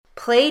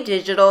Play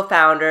Digital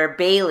founder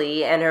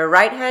Bailey and her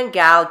right-hand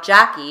gal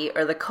Jackie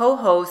are the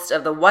co-hosts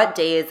of the What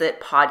Day Is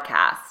It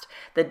podcast,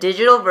 the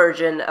digital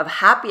version of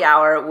Happy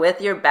Hour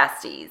with your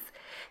besties.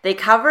 They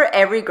cover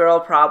every girl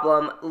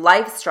problem,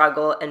 life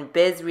struggle, and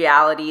biz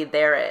reality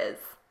there is.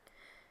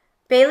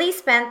 Bailey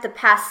spent the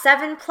past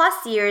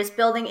 7+ years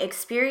building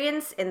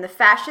experience in the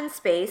fashion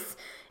space,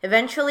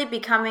 eventually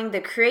becoming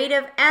the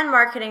creative and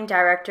marketing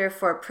director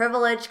for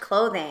Privilege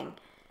Clothing.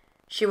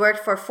 She worked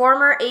for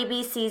former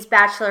ABC's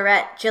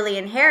Bachelorette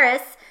Jillian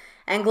Harris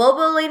and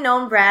globally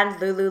known brand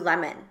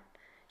Lululemon.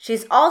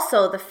 She's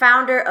also the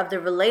founder of the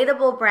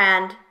relatable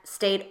brand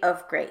State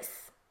of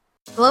Grace.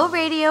 Glow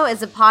Radio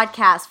is a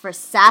podcast for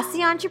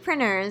sassy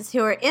entrepreneurs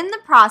who are in the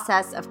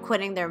process of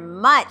quitting their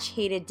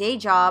much-hated day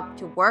job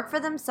to work for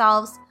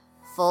themselves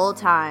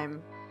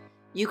full-time.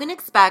 You can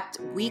expect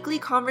weekly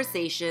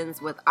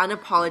conversations with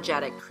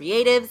unapologetic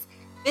creatives,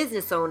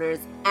 business owners,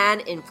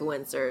 and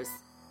influencers.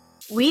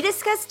 We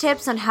discuss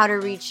tips on how to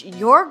reach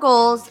your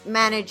goals,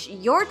 manage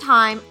your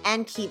time,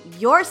 and keep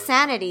your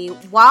sanity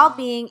while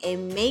being a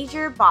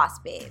major boss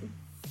babe.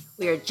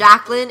 We are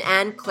Jacqueline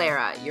and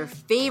Clara, your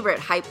favorite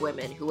hype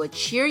women who will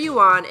cheer you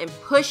on and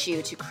push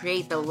you to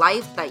create the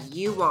life that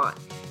you want.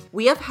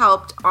 We have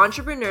helped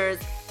entrepreneurs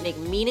make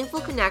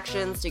meaningful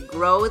connections to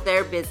grow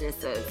their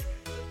businesses.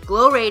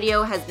 Glow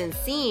Radio has been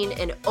seen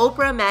in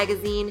Oprah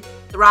Magazine,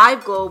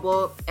 Thrive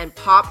Global, and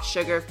Pop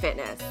Sugar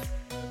Fitness.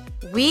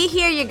 We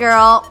hear you,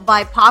 girl.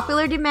 By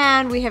popular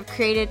demand, we have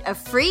created a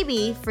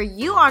freebie for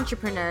you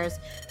entrepreneurs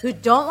who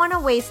don't want to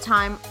waste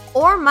time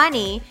or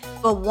money,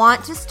 but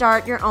want to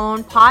start your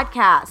own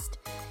podcast.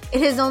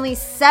 It is only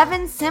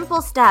 7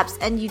 simple steps,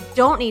 and you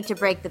don't need to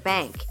break the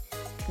bank.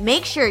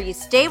 Make sure you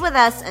stay with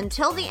us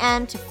until the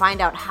end to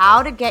find out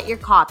how to get your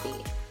copy.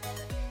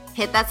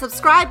 Hit that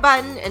subscribe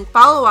button and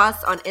follow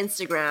us on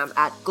Instagram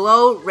at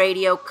Glow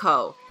Radio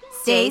Co.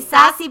 Stay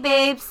sassy,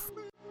 babes.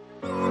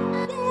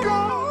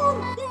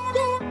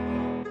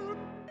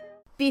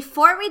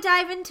 Before we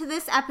dive into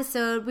this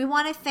episode, we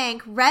want to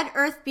thank Red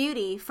Earth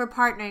Beauty for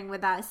partnering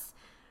with us.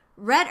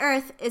 Red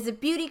Earth is a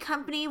beauty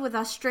company with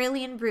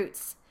Australian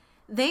roots.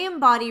 They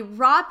embody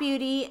raw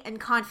beauty and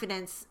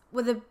confidence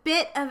with a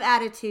bit of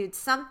attitude,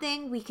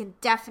 something we can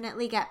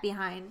definitely get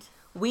behind.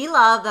 We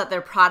love that their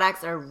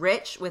products are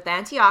rich with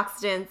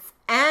antioxidants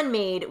and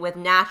made with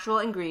natural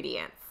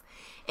ingredients.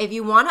 If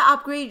you want to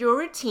upgrade your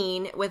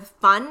routine with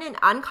fun and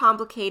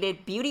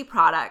uncomplicated beauty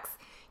products,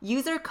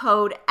 use our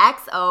code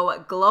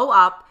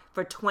XOGLOWUP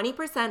for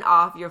 20%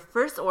 off your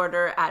first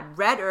order at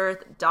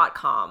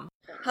redearth.com.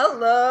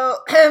 Hello.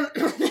 Hello.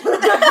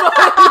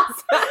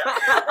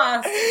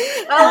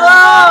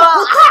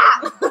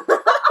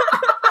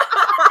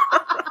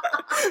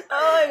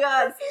 Oh my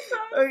god.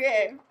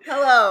 Okay.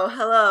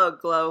 Hello,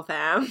 Glow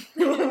fam.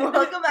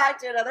 Welcome back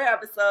to another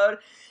episode.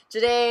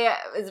 Today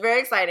is very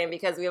exciting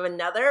because we have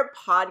another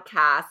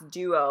podcast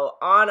duo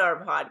on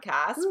our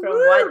podcast from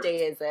What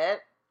Day Is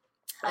It?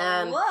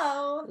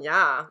 Hello.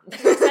 Yeah. I'm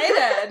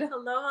excited.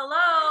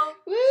 Hello.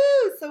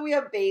 Woo! So we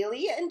have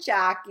Bailey and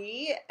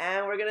Jackie,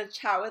 and we're going to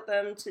chat with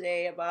them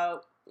today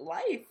about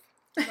life.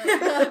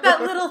 That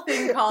little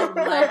thing called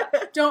life.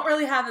 Don't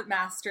really have it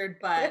mastered,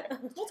 but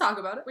we'll talk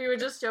about it. We were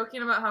just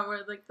joking about how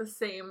we're like the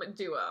same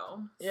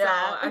duo. Yeah.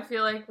 So I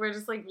feel like we're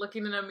just like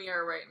looking in a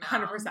mirror right now.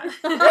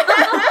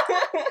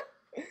 100%.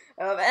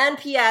 And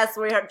P.S.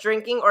 we are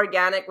drinking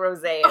organic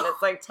rosé, and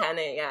it's like 10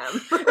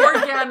 a.m.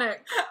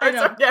 Organic. I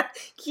know.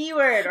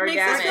 Keyword, organic.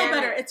 Makes us feel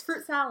better. It's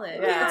fruit salad.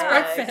 Yeah, It's yeah,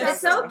 breakfast. exactly.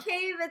 It's okay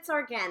if it's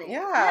organic.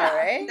 Yeah,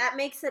 right? That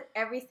makes it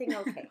everything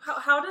okay.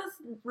 How does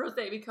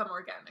rosé become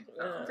organic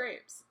though?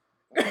 Grapes.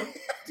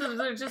 So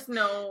there's just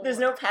no... There's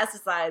no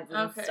pesticides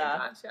and Okay, stuff.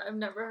 gotcha. I've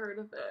never heard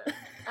of it.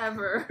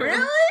 Ever.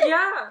 Really?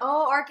 Yeah.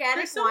 Oh, organic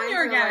There's so many wines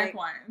are organic like,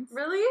 wines.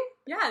 Really?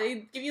 Yeah,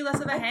 they give you less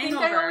of a I think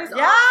hangover. I always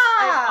Yeah.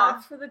 I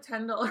opt for the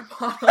 $10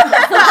 bottle.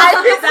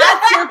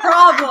 That's your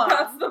problem.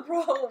 That's the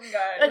problem,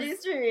 That guys.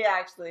 used to be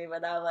actually,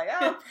 but I'm like,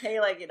 I'll pay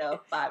like,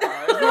 $5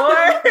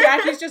 more.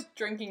 Jackie's just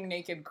drinking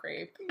naked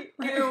grape.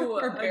 Ew.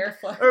 Or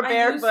barefoot. Or I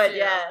used barefoot, to.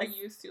 yes. I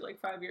used to like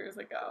 5 years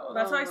ago.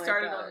 That's Oh how I my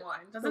started God. on wine.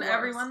 Doesn't The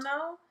everyone worst.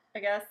 though? I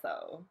guess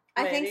so.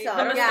 I think Maybe. so.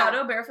 The Yeah.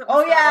 Moscato, barefoot Moscato.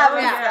 Oh yeah,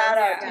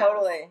 Yeah. Moscato,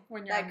 totally.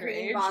 When you're that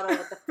green underage. bottle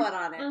with the foot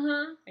on it.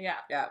 Mm-hmm. Yeah.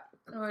 Yeah.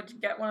 I would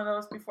get one of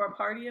those before a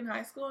party in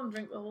high school and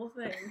drink the whole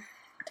thing.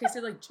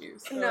 Tasted like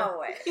juice. No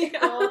way.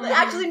 Well,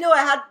 actually, no, I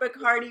had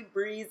Bacardi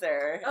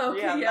Breezer.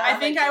 Okay, Yeah, yeah. not I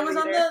think like I was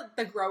on liter.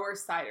 the grower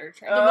cider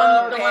train.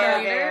 Oh, the okay,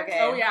 one okay, okay.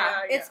 Oh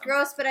yeah. It's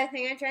gross, but I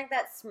think I drank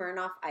that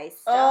Smirnoff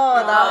Ice stuff.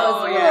 Oh, that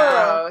was Oh,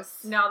 yeah.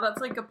 gross. Now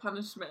that's like a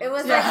punishment. It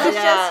was Yeah. like, let's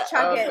just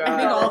chug Oh, it. God. I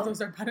think all of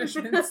those are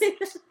punishments.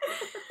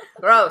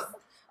 Gross.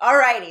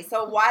 Alrighty,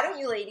 so why don't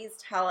you ladies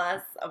tell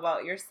us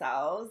about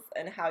yourselves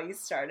and how you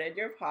started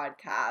your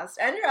podcast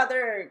and your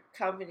other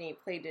company,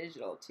 Play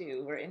Digital,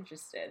 too. We're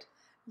interested.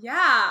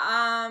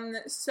 Yeah,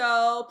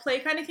 so Play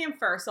kind of came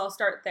first, so I'll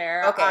start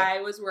there. Okay.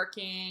 I was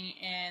working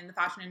in the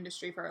fashion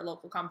industry for a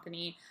local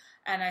company,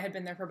 and I had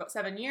been there for about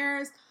 7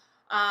 years.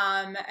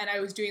 And I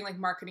was doing like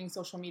marketing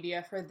social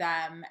media for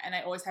them. And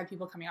I always had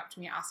people coming up to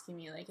me asking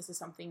me like, is this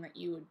something that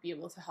you would be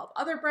able to help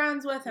other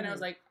brands with? And I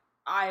was like,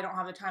 I don't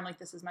have the time. Like,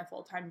 this is my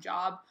full-time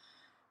job.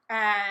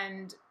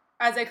 And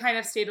as I kind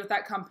of stayed with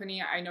that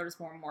company, I noticed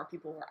more and more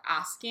people were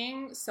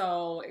asking.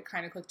 So it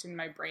kind of clicked in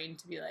my brain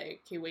to be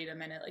like, okay, wait a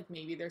minute, like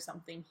maybe there's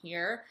something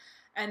here.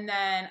 And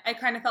then I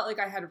kind of felt like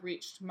I had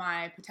reached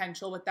my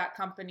potential with that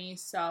company.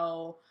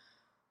 So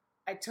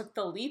I took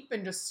the leap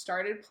and just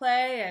started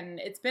Play, and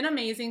it's been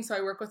amazing. So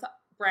I work with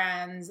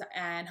brands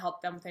and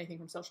help them with anything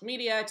from social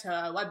media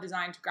to web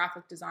design to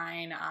graphic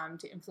design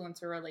to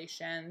influencer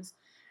relations.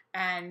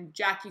 And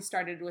Jackie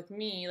started with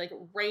me like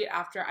right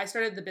after I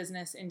started the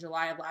business in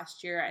July of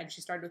last year, and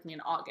she started with me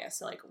in August.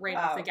 So like right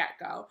off the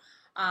get-go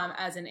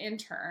as an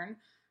intern.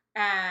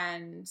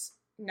 And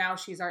now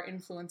she's our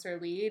influencer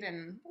lead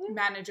and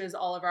manages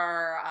all of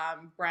our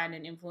brand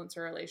and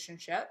influencer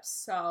relationships.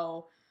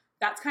 So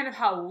that's kind of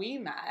how we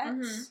met.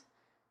 Mm-hmm.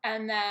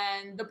 And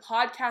then the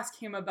podcast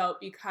came about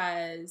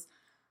because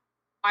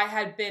I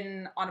had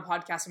been on a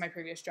podcast in my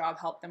previous job,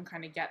 helped them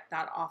kind of get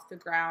that off the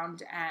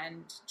ground.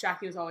 And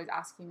Jackie was always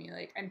asking me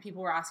like, and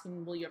people were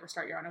asking, will you ever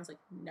start your own? I was like,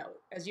 no.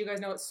 As you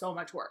guys know, it's so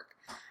much work.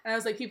 And I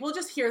was like, people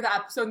just hear the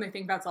episode and they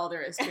think that's all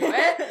there is to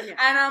it. Yeah.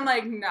 And I'm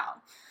like, no.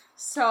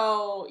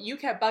 So you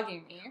kept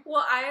bugging me.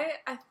 Well,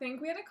 I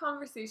think we had a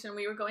conversation.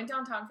 We were going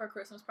downtown for a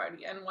Christmas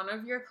party, and one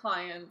of your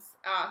clients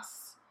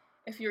asked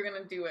if you were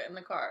going to do it in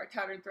the car.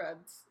 Tattered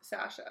Threads,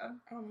 Sasha.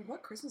 Oh,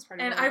 what Christmas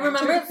party? And I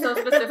remember it so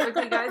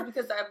specifically, guys,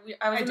 because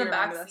I was in the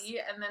back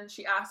seat, and then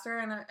she asked her,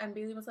 and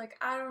Bailey was like,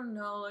 I don't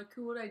know, like,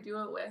 who would I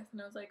do it with?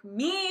 And I was like,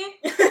 me?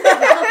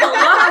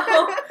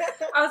 Hello?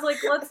 I was like,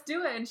 let's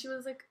do it. And she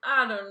was like,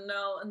 I don't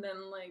know. And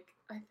then, like,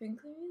 I think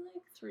maybe,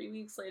 like, 3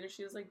 weeks later,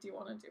 she was like, do you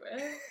want to do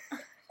it?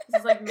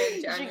 This is like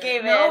mid-January. She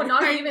gave No, in.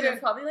 not even. It was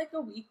probably like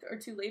a week or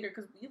two later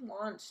because we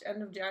launched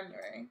end of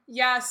January.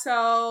 Yeah,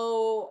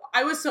 so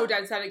I was so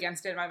dead set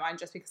against it in my mind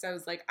just because I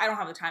was like, I don't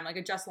have the time. Like,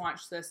 I just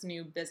launched this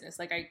new business.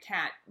 Like, I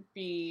can't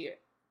be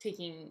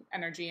taking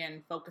energy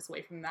and focus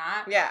away from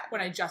that when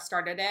I just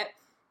started it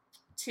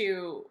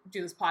to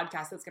do this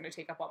podcast that's going to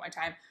take up all my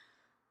time.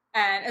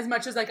 And as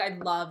much as, like, I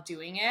love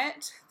doing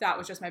it, that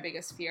was just my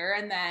biggest fear.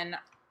 And then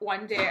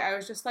one day I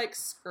was just like,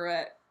 screw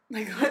it.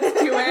 Like, let's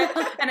do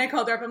it. And I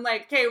called her up. I'm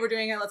like, okay, we're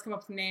doing it. Let's come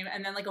up with a name.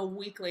 And then, like, a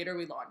week later,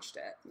 we launched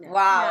it. Yeah.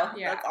 Wow.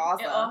 Yeah. That's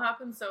awesome. It all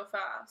happened so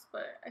fast,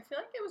 but I feel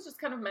like it was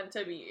just kind of meant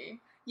to be.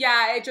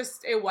 Yeah,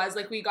 it was.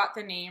 Like, we got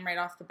the name right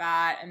off the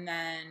bat. And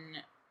then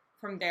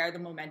from there, the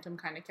momentum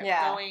kind of kept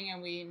going.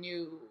 And we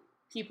knew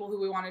people who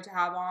we wanted to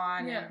have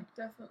on. Yeah, and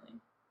definitely.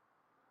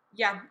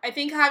 Yeah, I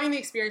think having the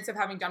experience of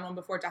having done one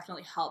before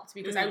definitely helped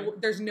because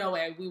there's no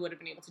way we would have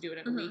been able to do it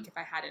in a week if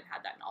I hadn't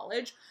had that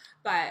knowledge.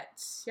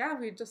 But yeah,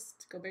 we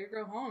just go big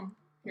or go home.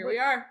 Here we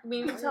are.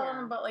 Maybe tell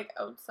them about like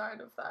outside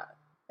of that,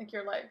 like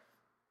your life.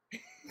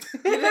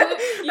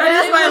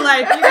 That is my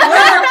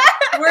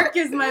life. Work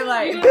is my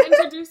life. You didn't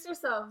introduce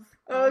yourself.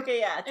 Okay,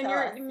 yeah.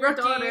 And your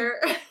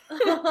daughter.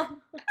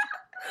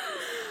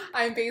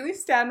 I'm Bailey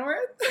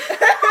Stanworth.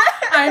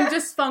 I'm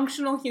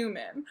dysfunctional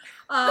human.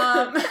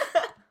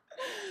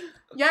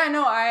 Yeah,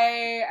 no,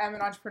 I am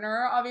an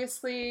entrepreneur,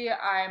 obviously.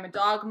 I'm a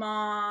dog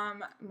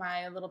mom.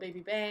 My little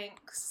baby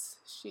Banks,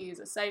 she's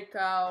a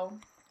psycho,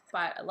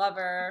 but I love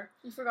her.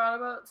 You forgot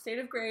about State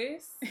of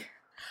Grace.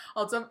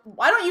 Also,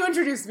 why don't you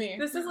introduce me?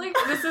 This is us.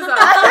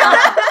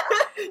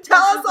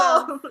 Tell us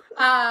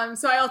all.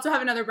 So I also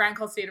have another brand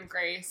called State of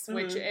Grace,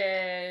 which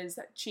is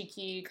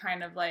cheeky,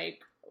 kind of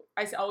like,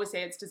 I always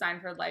say it's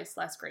designed for life's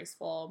less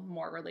graceful,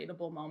 more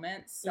relatable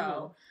moments.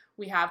 So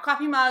we have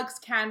coffee mugs,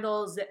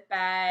 candles, zip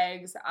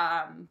bags,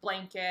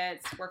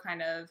 blankets. We're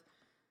kind of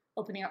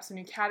opening up some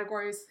new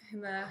categories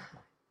in the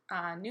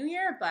new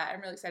year, but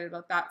I'm really excited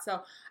about that.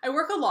 So I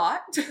work a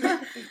lot.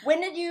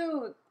 When did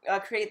you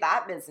create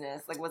that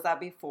business? Like, was that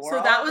before?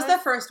 So that was the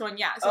first one,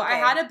 yeah. So I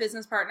had a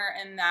business partner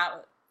in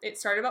that. It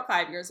started about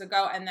 5 years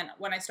ago, and then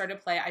when I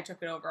started Play, I took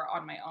it over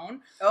on my own.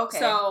 Okay.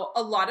 So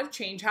a lot of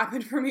change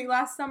happened for me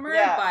last summer,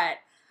 but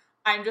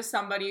I'm just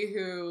somebody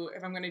who,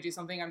 if I'm going to do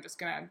something, I'm just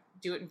going to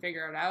do it and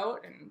figure it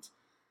out, and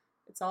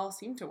it's all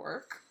seemed to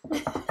work.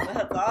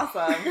 That's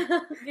awesome.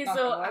 Okay,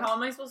 so how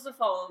am I supposed to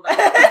follow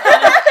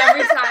that?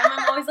 Every time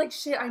I'm always like,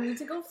 shit, I need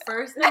to go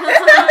first.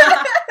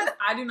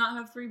 I do not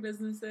have 3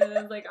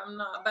 businesses. Like, I'm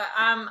not. But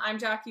I'm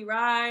Jackie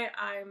Rye.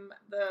 I'm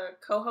the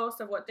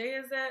co-host of What Day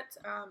Is It?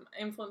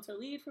 Influencer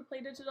lead for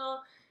Play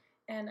Digital.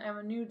 And I'm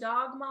a new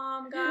dog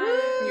mom,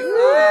 guys. You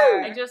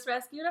are. I just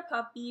rescued a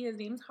puppy. His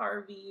name's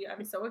Harvey.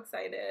 I'm so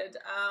excited.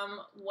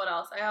 What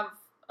else? I have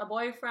a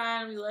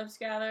boyfriend. We live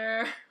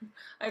together.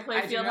 I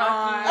play field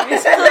hockey.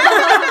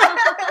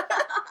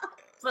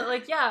 But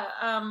like, yeah,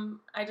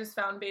 I just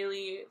found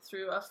Bailey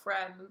through a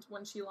friend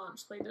when she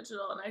launched Play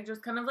Digital, and I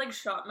just kind of like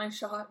shot my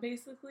shot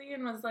basically,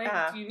 and was like,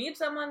 "Do you need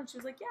someone?" She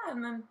was like, "Yeah,"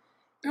 and then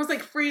I was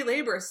like, "Free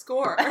labor,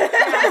 score."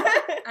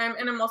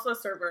 I'm also a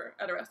server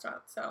at a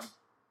restaurant, so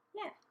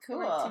yeah, cool.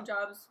 We're like 2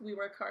 jobs. We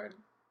work hard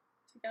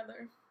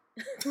together.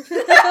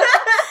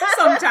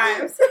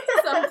 Sometimes.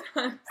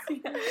 Sometimes.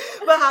 Yeah.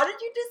 But how did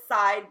you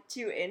decide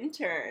to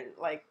intern,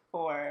 like,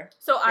 for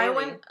So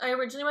Bailey? I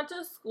originally went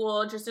to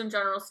school just in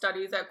general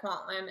studies at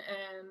Kwantlen,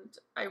 and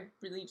I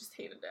really just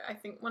hated it. I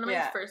think one of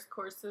my first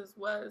courses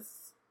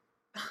was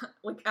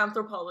like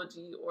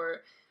anthropology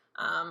or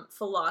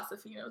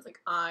philosophy, and I was like,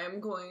 I'm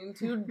going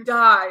to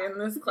die in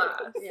this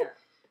class. Yeah.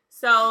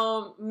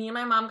 So me and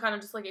my mom kind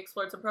of just like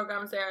explored some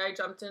programs there. I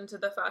jumped into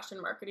the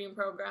fashion marketing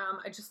program.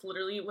 I just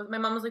literally my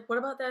mom was like, what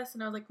about this?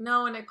 And I was like,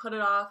 no, and I put it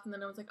off, and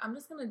then I was like, I'm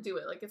just gonna do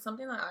it. Like, it's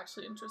something that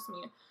actually interests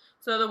me.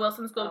 So the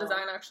Wilson School of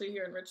Design, actually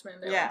here in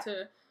Richmond, I went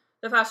to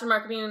the fashion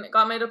marketing,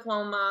 got my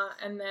diploma,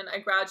 and then I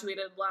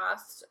graduated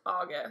last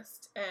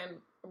August. And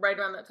right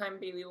around that time,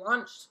 Bailey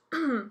launched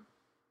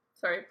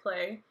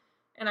Play,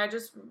 and I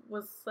just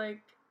was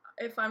like,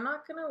 if I'm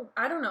not gonna,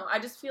 I don't know, I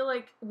just feel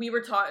like we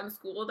were taught in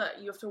school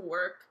that you have to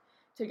work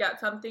to get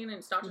something, and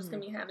it's not just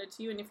gonna be handed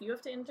to you, and if you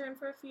have to intern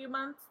for a few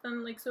months,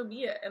 then like so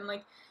be it. And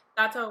like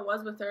that's how it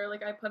was with her.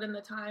 Like I put in the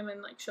time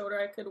and like showed her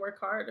I could work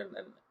hard, and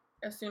then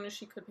as soon as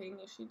she could pay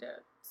me, she did.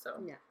 So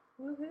Yeah.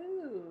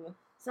 Woohoo.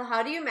 So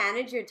how do you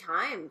manage your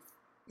times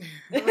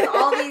with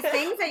all these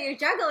things that you're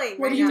juggling?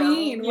 What right do you now?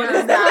 mean? What Yeah.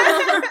 is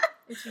that?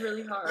 It's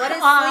really hard. What is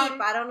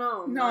sleep? I don't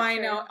know. No, I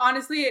know.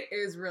 Honestly, it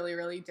is really,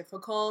 really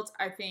difficult.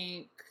 I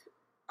think,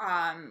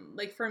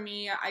 like for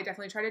me, I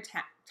definitely try to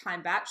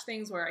time batch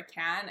things where I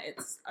can.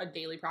 It's a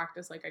daily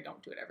practice. Like I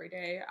don't do it every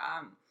day.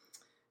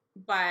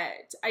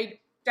 But I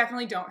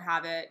definitely don't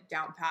have it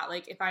down pat.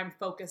 Like if I'm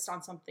focused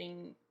on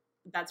something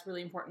that's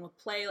really important with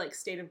Play, like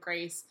State of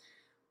Grace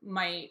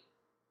might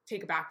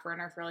take a back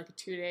burner for like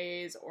 2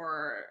 days,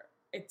 or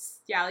it's,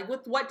 like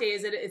with what day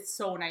is it? It's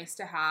so nice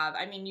to have.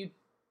 I mean, you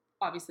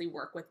obviously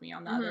work with me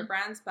on the other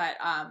brands, but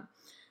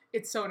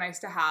it's so nice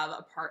to have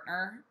a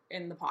partner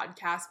in the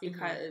podcast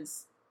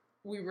because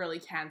we really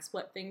can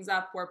split things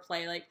up where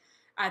Play, like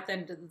at the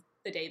end of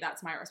the day,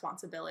 that's my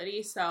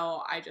responsibility.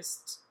 So I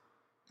just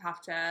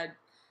have to,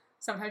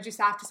 sometimes you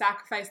have to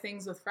sacrifice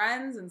things with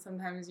friends, and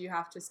sometimes you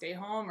have to stay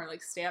home or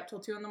like stay up till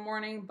 2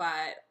 a.m,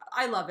 but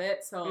I love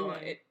it. So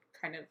it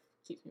kind of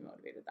keeps me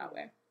motivated that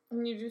way.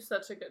 And you do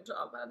such a good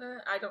job at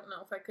it. I don't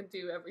know if I could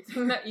do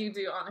everything that you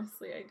do,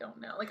 honestly. I don't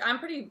know. Like, I'm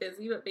pretty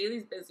busy, but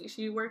Bailey's busy.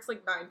 She works,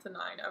 like, 9 to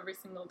 9 every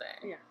single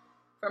day. Yeah.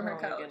 From her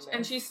my couch. goodness.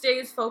 And she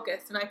stays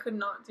focused, and I could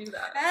not do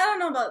that. I don't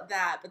know about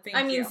that, but thank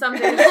you. I mean,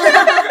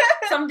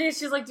 some days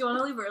she's like, do you want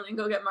to leave early and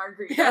go get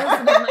margaritas?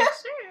 And I'm like,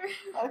 sure.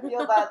 I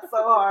feel that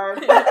so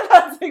hard.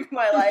 That's like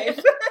my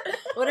life.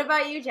 What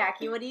about you,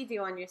 Jackie? What do you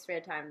do on your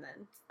spare time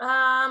then?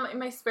 In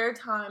my spare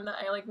time that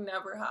I, like,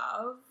 never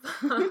have.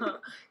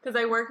 Because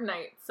I work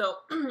nights. So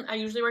I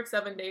usually work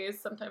 7 days,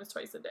 sometimes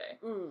twice a day.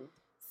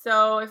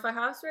 So if I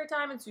have spare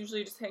time, it's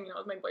usually just hanging out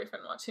with my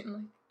boyfriend watching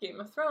like Game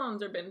of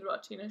Thrones or binge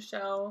watching a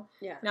show.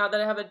 Yeah. Now that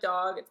I have a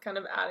dog, it's kind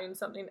of adding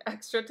something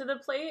extra to the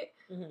plate.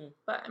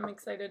 But I'm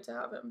excited to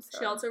have him. So.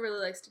 She also really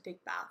likes to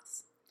take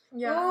baths.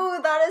 Yeah.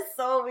 Ooh, that is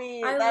so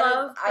me. I That is-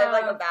 love I'm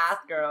like a baths.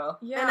 bath girl.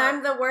 Yeah. And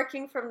I'm the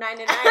working from 9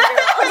 to 9 girl.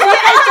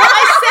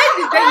 I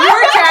said that you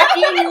were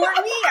Jackie and you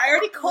were me. I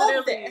already called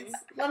Literally. this.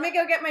 Let me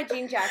go get my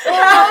jean jacket.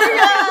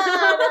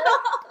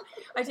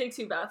 I take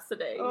 2 baths a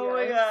day. Oh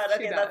my guys. god. She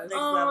Okay, does. that's next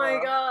Oh level. my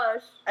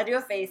gosh. I do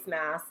a face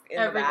mask in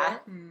Every the day.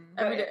 bath.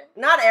 Every but day.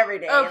 Not every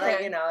day. Okay.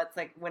 Like, you know, it's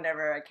like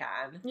whenever I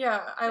can.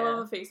 Yeah, I Yeah. love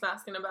a face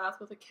mask in a bath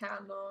with a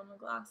candle and a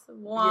glass of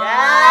wine. Yeah,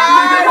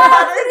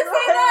 that is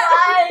my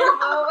life.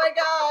 Oh my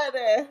god.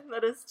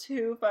 That is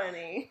too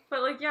funny.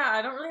 But like, yeah,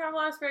 I don't really have a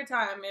lot of spare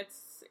time.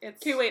 It's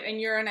Okay, wait, and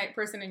you're a night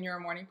person and you're a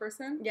morning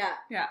person? Yeah.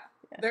 Yeah.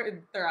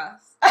 They're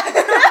us.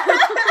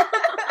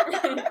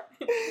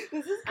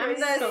 This is I'm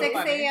crazy. the so 6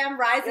 funny. a.m.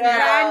 rise and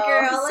Yeah, grind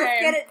girl. Let's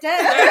same. get it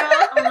done,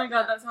 girl. Oh my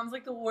god, that sounds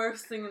like the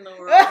worst thing in the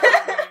world.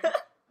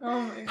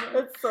 Oh my god.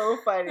 That's so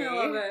funny. I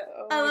love it.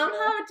 Oh I my love God.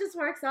 how it just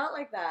works out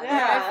like that. Yeah.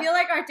 Like, I feel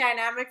like our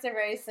dynamics are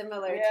very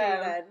similar Yeah.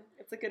 too then.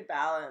 It's a good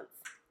balance.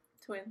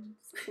 Twins.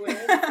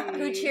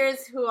 Who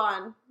cheers who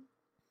on?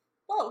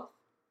 Both.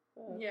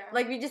 Yeah.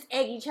 Like we just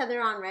egg each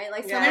other on, right?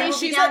 Like Yeah. someone I mean, will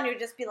be she's down, you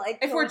just be like,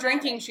 If go we're with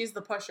drinking, it. she's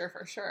the pusher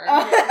for sure.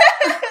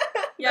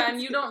 Yeah,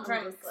 and you don't I'm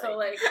drink, just so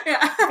like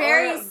Yeah.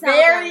 very seldom,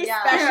 Very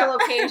yeah. special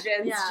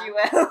occasions, Yeah. she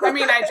will. I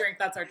mean, I drink.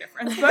 That's our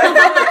difference. But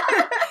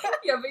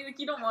yeah, but like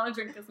you don't want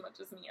to drink as much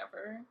as me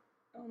ever.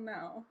 oh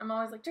no. I'm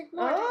always like drink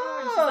more. Drink more.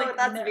 And she's Oh, like,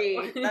 that's no.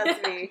 me.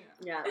 That's me.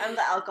 Yeah. I'm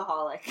the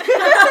alcoholic.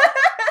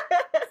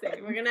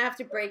 Same. We're gonna have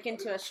to break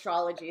into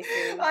astrology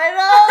soon. I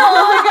know.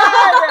 Oh my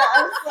god.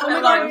 I'm so Oh my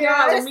excited. God,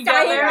 yeah, when Just we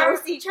get there,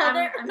 diagnose each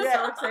other. I'm Yeah.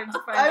 so excited to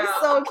find I'm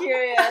out. so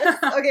curious.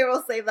 Okay,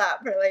 we'll save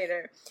that for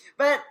later.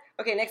 But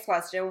okay, next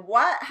question.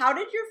 How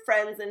did your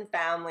friends and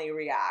family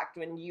react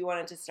when you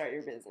wanted to start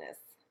your business?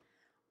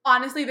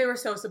 Honestly, they were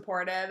so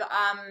supportive.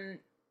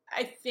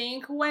 I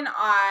think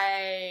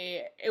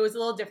it was a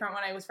little different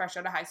when I was fresh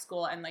out of high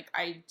school and like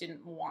I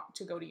didn't want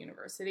to go to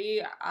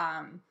university.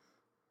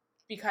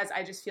 Because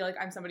I just feel like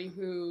I'm somebody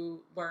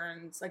who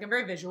learns, like I'm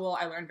very visual.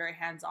 I learn very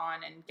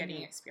hands-on and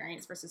getting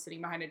experience versus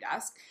sitting behind a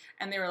desk.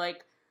 And they were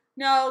like,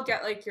 no,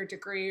 get like your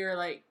degree or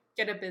like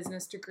get a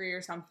business degree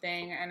or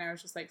something. And I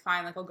was just like,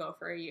 fine, like I'll go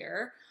for a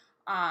year.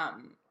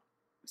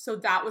 So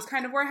that was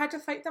kind of where I had to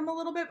fight them a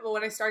little bit. But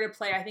when I started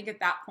play, I think at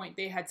that point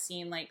they had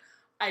seen like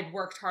I'd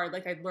worked hard,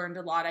 like I'd learned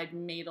a lot, I'd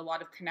made a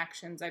lot of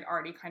connections, I'd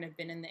already kind of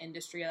been in the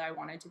industry that I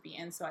wanted to be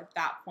in. So at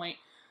that point,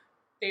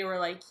 they were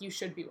like, you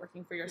should be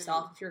working for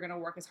yourself. If you're going to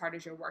work as hard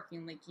as you're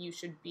working, like you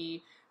should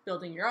be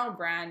building your own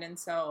brand. And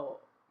so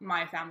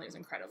my family was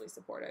incredibly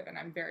supportive, and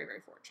I'm very,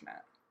 very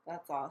fortunate.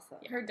 That's awesome.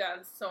 Her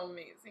dad's so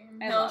amazing.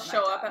 I He'll love my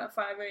show up dad. at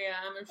 5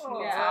 a.m. if she needs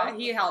Yeah, help.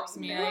 he helps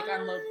me like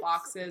unload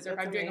boxes, or if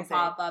That's I'm doing a amazing.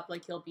 pop-up,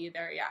 like he'll be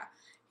there. Yeah,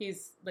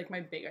 he's like my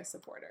biggest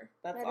supporter.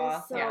 That's That is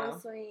awesome. so Yeah.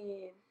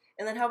 sweet.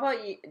 And then how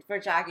about you, for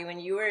Jackie, when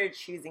you were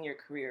choosing your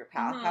career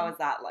path, how was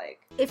that like?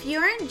 If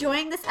you're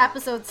enjoying this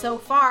episode so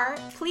far,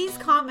 please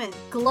comment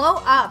Glow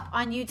Up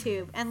on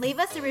YouTube and leave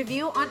us a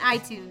review on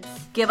iTunes.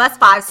 Give us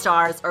 5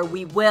 stars or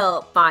we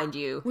will find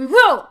you. We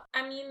will!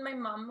 I mean, my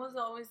mom was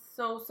always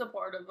so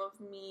supportive of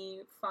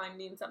me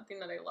finding something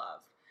that I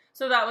loved.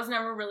 So that was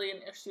never really an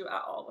issue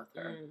at all with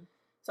her.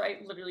 So I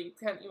literally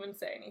can't even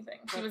say anything.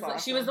 She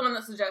That's was the one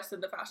that suggested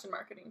the fashion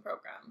marketing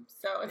program.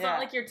 So it's Yeah. not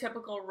like your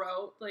typical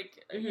route.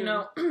 Like, you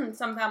know,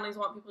 some families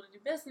want people to do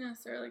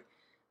business or like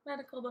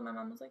medical, but my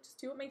mom was like, just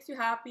do what makes you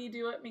happy,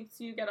 do what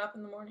makes you get up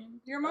in the morning.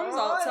 Your mom's Oh,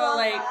 I also love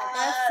like, that.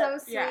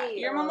 That's so sweet. yeah,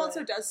 your mom love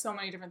also it. does so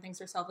many different things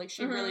herself. Like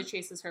she really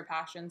chases her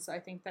passion. So I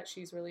think that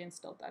she's really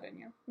instilled that in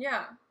you.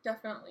 Yeah,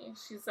 definitely.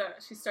 She's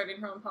starting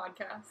her own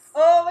podcast.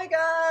 Oh my god,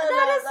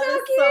 That is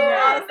so cute.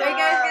 awesome. Are you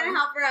guys gonna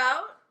help her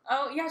out?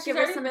 Oh yeah, she's Give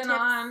her already some been tips.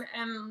 on,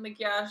 and like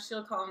yeah,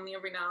 she'll call me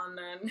every now and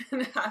then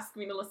and ask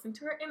me to listen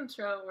to her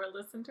intro or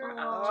listen to her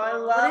outro. I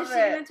What love is she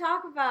it. gonna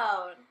talk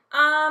about?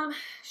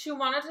 She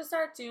wanted to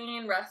start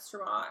doing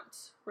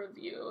restaurant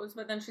reviews,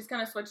 but then she's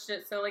kind of switched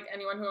it. So like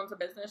anyone who owns a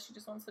business, she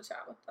just wants to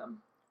chat with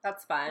them.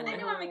 That's fun. I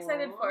know, I'm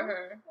excited for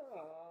her.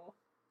 Oh,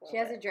 She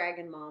has a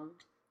dragon mom.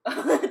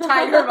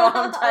 tiger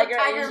mom, tiger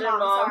Asian mom,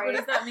 mom. sorry. What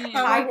does that mean?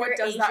 Oh, Tiger what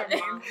does that Asian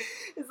mean? mom.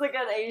 It's like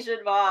an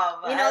Asian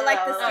mom. You know,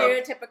 like the I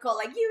know. stereotypical,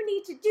 like, you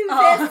need to do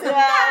Oh. this and Yeah.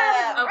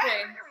 that.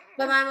 Okay.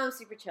 But my mom's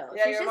super chill.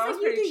 Yeah, She's your just mom's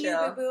like, you do pretty you,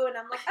 chill. boo-boo. And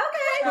I'm like, I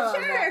okay, love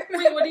sure.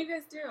 Wait, what do you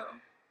guys do?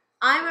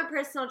 I'm a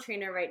personal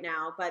trainer right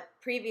now, but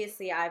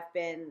previously I've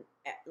been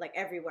like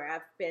everywhere.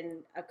 I've been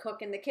a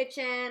cook in the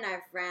kitchen.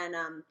 I've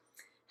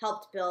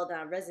helped build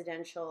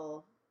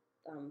residential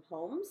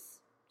homes,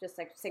 just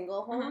like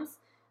single homes.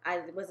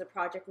 I was a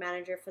project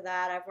manager for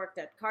that. I've worked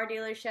at car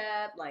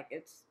dealership. Like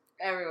it's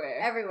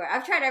everywhere.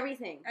 I've tried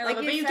everything. I like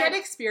love it, but you said, get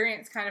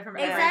experience kind of from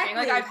everything. Exactly.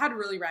 Like I've had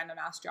really random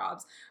ass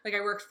jobs. Like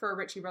I worked for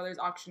Ritchie Brothers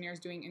Auctioneers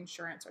doing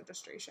insurance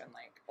registration.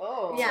 Like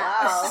Oh, Yeah.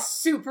 wow.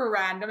 super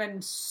random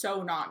and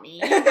so not me.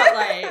 But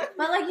like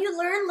But like you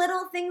learn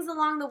little things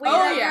along the way Oh,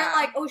 that yeah. you're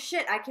like, oh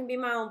shit, I can be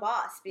my own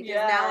boss because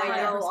Yeah, now I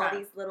know all 100%.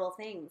 these little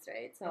things,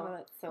 right? So Oh,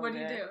 that's so What do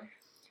you good. do?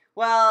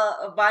 Well,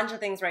 a bunch of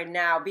things right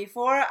now.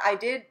 Before, I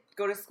did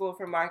go to school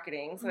for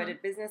marketing. So I did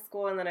business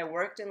school, and then I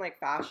worked in like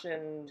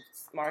fashion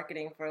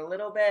marketing for a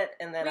little bit.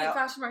 And then Wait, I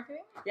fashion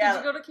marketing? Yeah.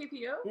 Did you go to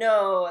KPO?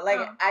 No, like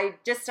Oh. I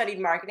just studied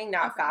marketing,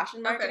 not Okay. fashion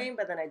Okay. marketing,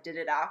 but then I did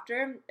it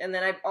after. And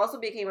then I also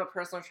became a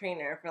personal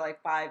trainer for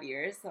like 5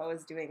 years. So I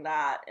was doing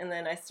that. And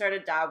then I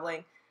started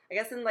dabbling, I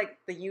guess, in like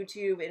the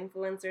YouTube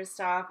influencer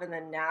stuff. And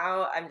then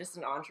now I'm just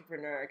an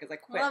entrepreneur because I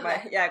quit Love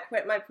it. I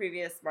quit my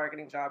previous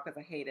marketing job because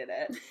I hated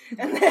it.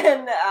 And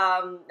then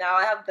now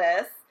I have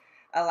this,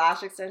 a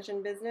lash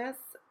extension business,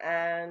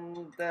 and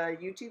the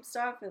YouTube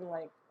stuff, and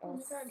like Oh my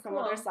God, some cool.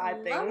 other side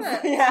Love things.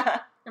 it. Yeah.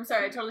 I'm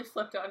sorry, I totally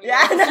flipped on you.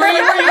 Yeah, no. were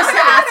you used to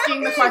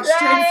asking the questions?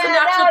 Yeah, It's an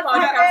actual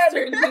no,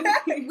 it's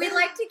podcaster. good. we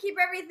like to keep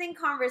everything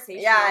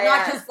conversational, Yeah, not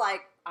yeah. just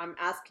like I'm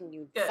asking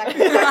you Good.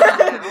 second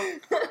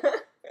question now.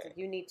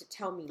 You need to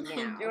tell me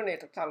now. You need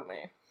to tell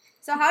me.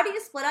 So how do you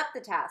split up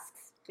the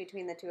tasks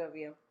between the two of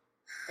you?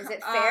 Is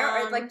it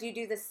fair, or like do you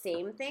do the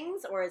same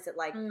things, or is it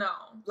like No.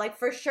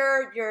 for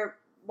sure you're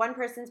one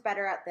person's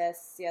better at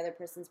this, the other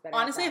person's better?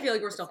 Honestly, at I that? feel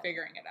like we're still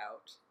figuring it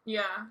out.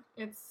 Yeah,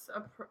 it's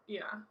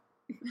yeah.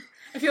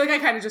 I feel like I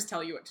kind of just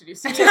tell you what to do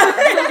sometimes.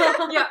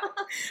 Yeah.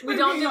 We I'm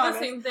don't being do the honest.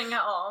 same thing at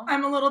all.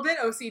 I'm a little bit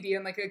OCD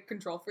and like a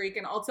control freak,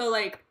 and also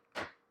like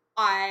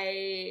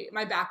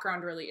my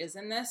background really is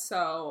in this,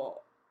 so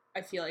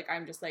I feel like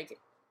I'm just like,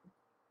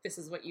 this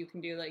is what you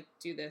can do, like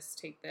do this,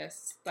 take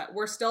this. But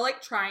we're still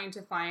like trying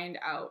to find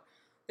out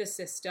the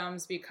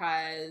systems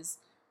because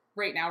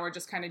right now we're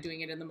just kind of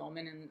doing it in the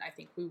moment, and I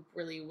think we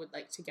really would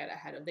like to get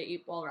ahead of the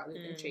 8 ball rather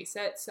than chase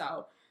it.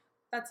 So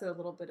that's a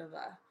little bit of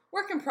a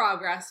work in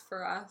progress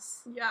for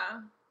us. Yeah.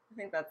 I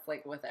think that's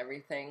like with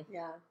everything.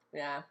 Yeah.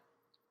 Yeah.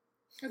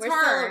 It's We're still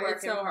a hard. work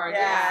It's in so hard.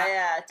 Yeah,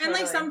 yeah. And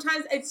like totally.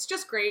 sometimes it's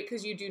just great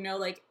because you do know,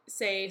 like,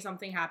 say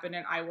something happened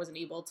and I wasn't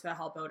able to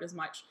help out as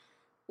much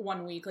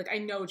one week. Like I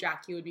know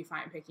Jackie would be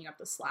fine picking up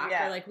the slack.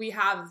 Yeah. Or, like we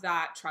have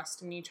that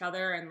trust in each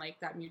other and like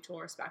that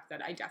mutual respect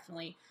that I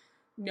definitely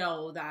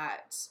know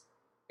that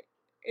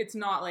it's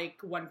not like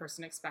one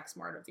person expects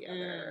more out of the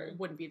other,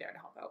 wouldn't be there to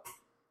help out.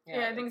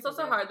 Yeah, I think it's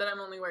also hard that I'm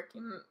only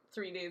working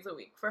 3 days a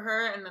week for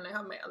her, and then I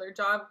have my other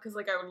job, because,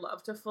 like, I would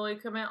love to fully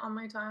commit on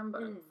my time,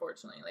 but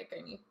unfortunately, like,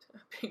 I need to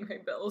pay my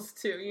bills,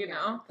 too, you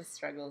know? The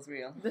struggle is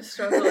real. The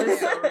struggle is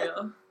so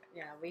real.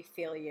 Yeah, we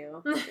feel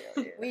you.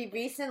 We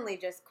recently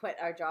just quit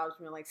our jobs,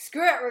 and we're like,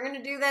 screw it, we're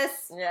gonna do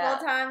this full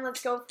time,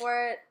 let's go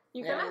for it.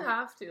 You kind of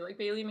have to. Like,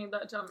 Bailey made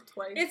that jump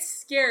twice. It's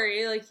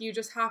scary. Like, you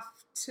just have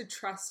to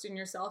trust in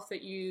yourself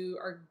that you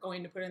are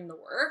going to put in the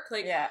work.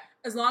 Like,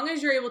 as long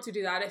as you're able to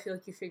do that, I feel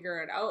like you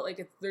figure it out.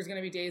 Like, there's going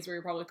to be days where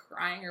you're probably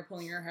crying or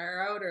pulling your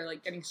hair out or,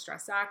 like, getting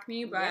stress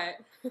acne, but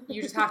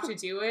you just have to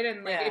do it.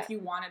 And, like, if you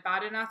want it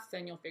bad enough,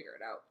 then you'll figure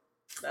it out.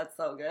 That's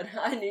so good.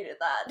 I needed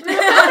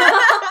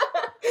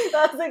that.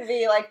 That's like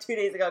me, like, 2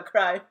 days ago,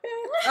 crying.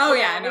 Oh,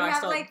 yeah. No, we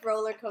have, like,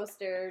 roller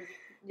coaster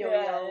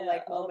yo-yo,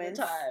 like, moments.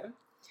 All the time.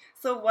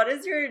 So what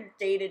is your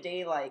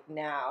day-to-day like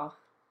now?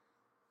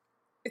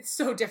 It's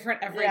so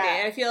different every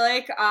day. I feel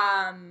like,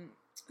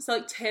 so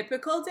like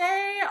typical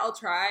day, I'll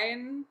try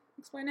and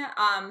explain it.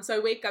 So I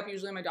wake up,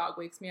 usually my dog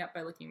wakes me up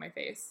by licking my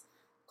face.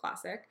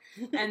 Classic.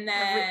 And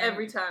then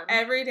every time.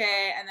 Every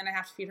day, and then I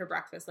have to feed her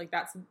breakfast. Like,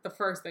 that's the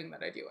first thing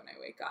that I do when I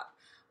wake up.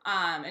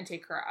 And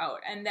take her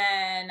out. And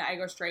then I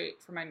go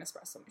straight for my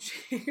Nespresso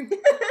machine.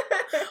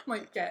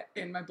 Like, get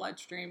in my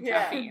bloodstream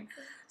caffeine.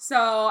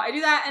 So I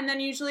do that, and then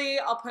usually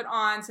I'll put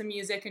on some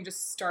music and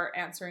just start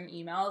answering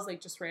emails,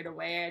 like, just right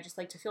away. I just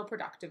like to feel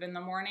productive in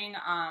the morning.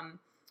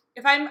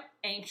 If I'm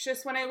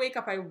anxious when I wake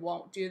up, I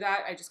won't do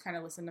that. I just kind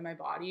of listen to my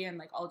body, and,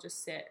 like, I'll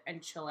just sit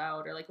and chill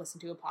out, or, like, listen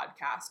to a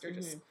podcast, or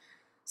just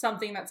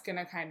something that's going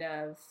to kind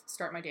of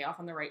start my day off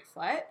on the right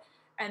foot.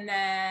 And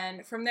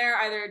then from there,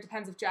 either it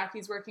depends if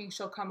Jackie's working,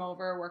 she'll come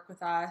over, work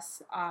with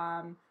us.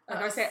 I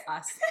say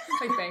us,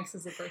 like Banks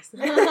is a person.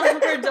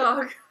 Her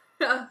dog.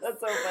 That's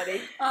so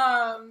funny.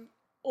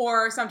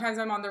 Or sometimes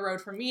I'm on the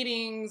road for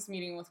meeting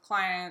with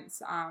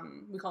clients.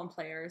 We call them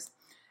players.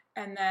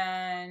 And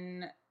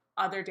then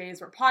other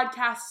days we're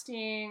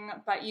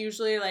podcasting. But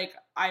usually, like,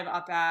 I'm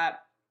up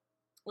at,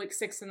 like,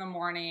 6 in the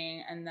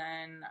morning, and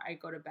then I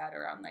go to bed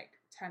around, like,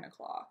 10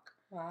 o'clock.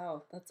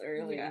 Wow, that's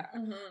early. Yeah.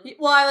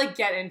 Well, I, like,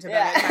 get into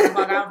bed at 10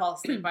 o'clock. I don't fall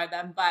asleep by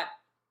then. But,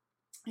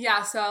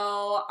 yeah,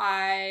 so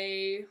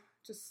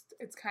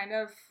it's kind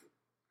of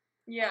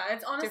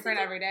it's honestly different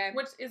every day.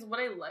 Which is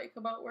what I like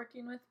about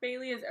working with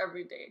Bailey, is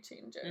every day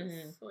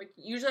changes. So, like,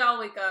 usually I'll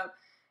wake up,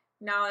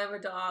 now I have a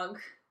dog.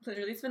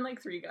 Literally, it's been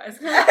like 3 guys.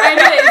 I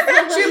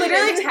know. She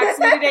literally texted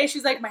me today.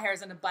 She's like, my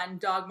hair's in a bun,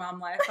 dog mom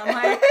life. I'm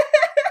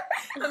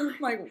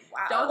like,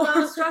 wow. Dog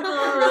mom struggle.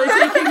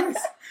 Really taking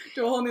this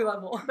to a whole new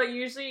level. But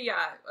usually,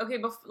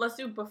 okay, let's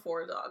do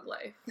before dog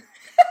life.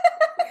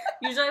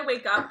 Usually I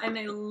wake up and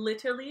I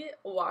literally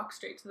walk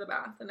straight to the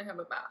bath and I have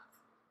a bath.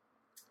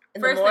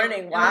 In the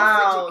morning, wow.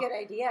 That's such a good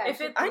idea.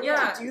 I need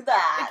to do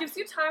that. It gives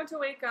you time to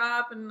wake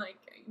up, and, like,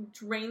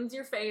 drains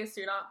your face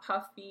so you're not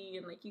puffy,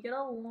 and, like, you get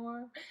all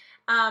warm.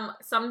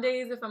 Some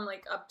days, if I'm,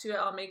 like, up to it,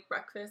 I'll make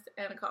breakfast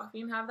and a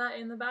coffee and have that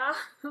in the bath.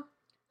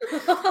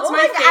 It's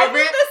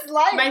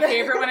my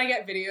favorite when I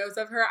get videos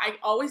of her. I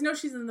always know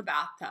she's in the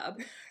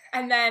bathtub.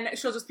 And then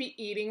she'll just be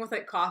eating with,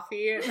 like,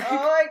 coffee. Oh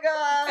my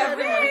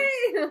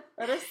god.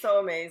 That is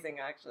so amazing,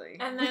 actually.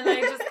 And then I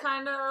just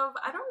kind of,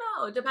 I don't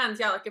know. It depends.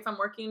 Yeah, like, if I'm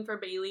working for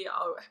Bailey,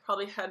 I'll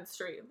probably head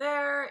straight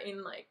there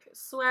in, like,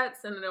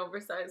 sweats and an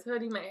oversized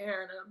hoodie, my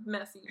hair in a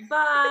messy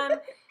bun.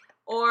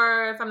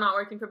 Or if I'm not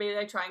working for Bailey,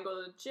 I try and go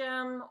to the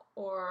gym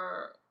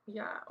or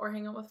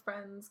hang out with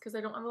friends, because I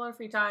don't have a lot of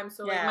free time.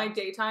 So, like, my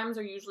daytimes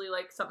are usually,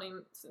 like,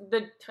 something,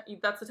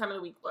 that's the time of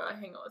the week where I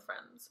hang out with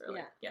friends. Or,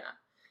 like,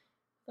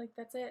 like,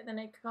 that's it. Then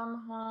I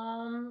come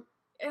home.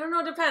 I don't know,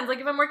 it depends. Like,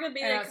 if I'm working with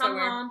Bailey, I come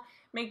home,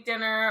 make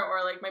dinner,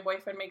 or, like, my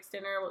boyfriend makes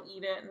dinner, we'll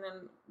eat it, and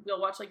then we'll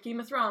watch, like, Game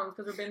of Thrones,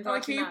 because we're binge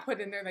watching that. You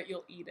put in there that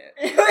you'll eat it.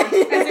 As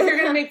if you're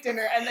going to make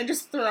dinner, and then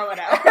just throw it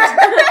out.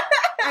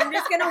 I'm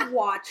just going to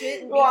watch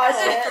it and watch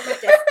it from a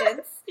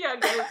distance. Yeah,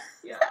 good.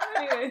 Yeah,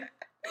 anyway.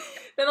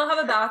 Then I'll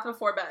have a bath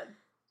before bed.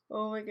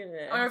 Oh my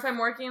goodness. Or if I'm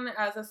working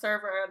as a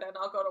server, then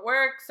I'll go to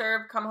work,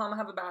 serve, come home,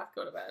 have a bath,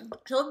 go to bed.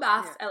 She'll have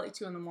baths at like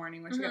 2 in the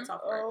morning when she gets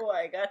off work. Oh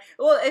my god.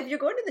 Well, if you're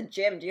going to the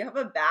gym, do you have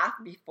a bath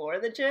before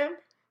the gym?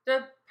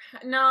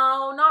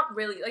 No, not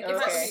really. Like,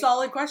 it's a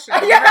solid question.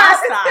 I never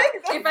asked that.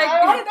 If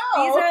I want to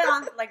know. These are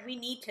on, like, we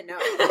need to know.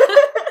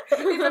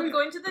 If I'm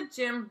going to the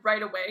gym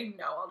right away,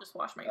 no, I'll just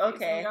wash my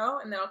face and go,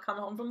 and then I'll come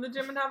home from the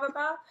gym and have a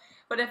bath.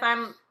 But if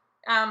I'm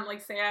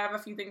like, say I have a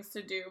few things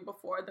to do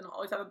before, then I'll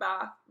always have a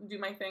bath, do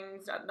my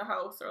things at the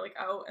house or, like,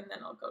 out, and then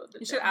I'll go to the gym.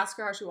 You should ask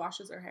her how she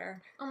washes her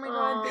hair. Oh my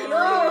god, baby.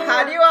 No,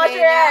 how do you wash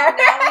your hair?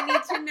 Now we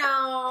need to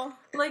know.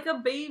 Like a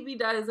baby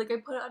does. Like, I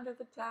put it under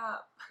the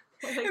tap.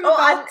 Like,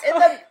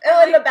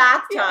 in the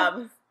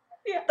bathtub.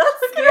 Yeah.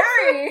 That's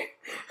scary.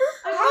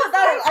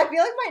 I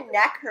feel like my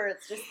neck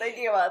hurts just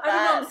thinking about that.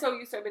 I don't know. I'm so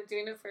used to. I've been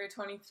doing it for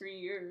 23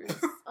 years.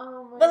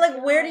 Oh my But like,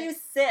 God. where do you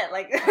sit?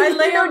 Like, I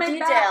lay on my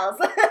details.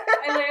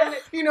 I lay on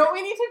it. You know what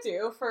we need to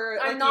do for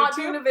like I'm not YouTube?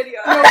 doing a video.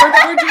 No,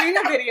 we're doing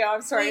a video.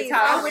 I'm sorry, Please, it's I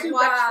happening. would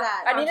watch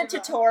that. I need a I'll do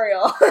that.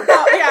 tutorial.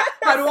 Oh, yeah,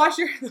 how to wash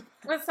your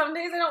But some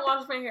days I don't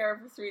wash my hair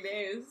for 3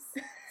 days.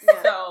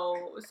 Yeah.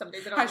 So some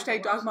days I don't.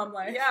 hashtag dog mom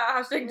life.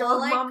 Yeah. Hashtag We'll dog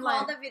like mom call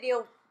life. the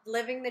video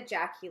 "Living the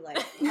Jackie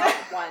Life"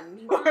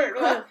 part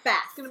 1.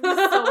 Fast. It's gonna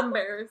be so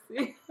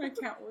embarrassing. I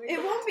can't wait.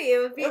 It won't be. It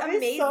would be It'll be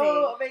amazing.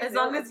 so amazing. As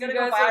long It's as you gonna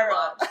go guys are viral.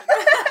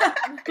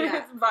 watching. Yeah.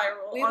 It's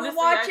viral. We Honestly, will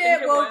watch I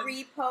think it. We'll would.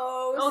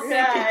 repost. Oh,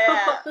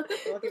 Yeah. We'll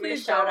give you a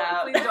Please shout don't.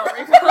 out. Please don't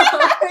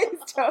repost.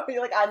 Please don't. You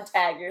like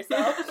untag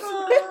yourself.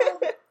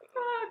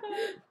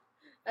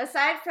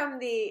 Aside from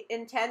the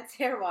intense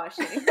hair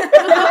washing,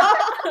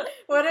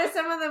 what are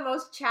some of the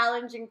most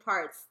challenging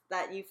parts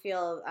that you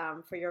feel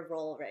for your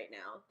role right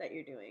now that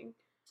you're doing?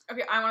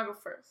 Okay, I want to go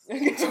first.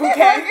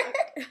 Okay.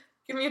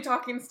 Give me a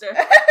talking stick.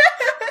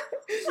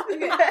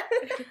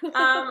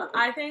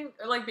 I think,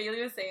 like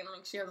Bailey was saying,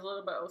 like she has a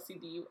little bit of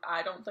OCD.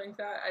 I don't think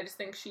that. I just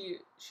think she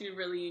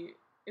really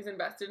is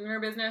invested in her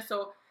business.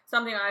 So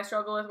something I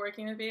struggle with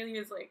working with Bailey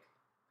is like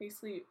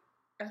basically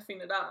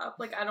effing it up.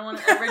 Like I don't want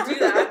to ever do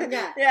that.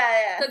 Yeah.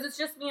 Yeah. Because it's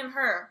just me and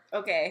her.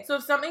 Okay. So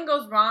if something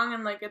goes wrong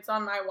and like it's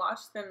on my watch,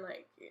 then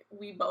like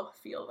we both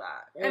feel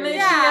that. And then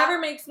Yeah. she never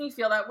makes me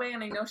feel that way,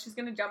 and I know she's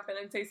gonna jump in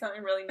and say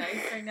something really nice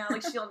right now.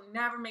 Like she'll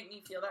never make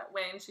me feel that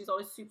way, and she's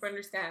always super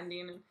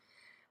understanding.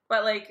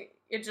 But like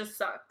it just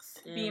sucks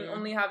being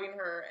only having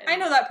her. And I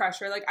know that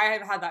pressure. Like I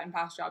have had that in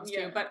past jobs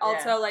Yeah. too. But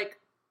also like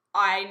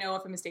I know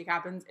if a mistake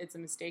happens, it's a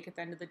mistake at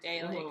the end of the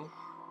day. Like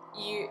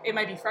it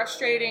might be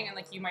frustrating and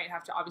like you might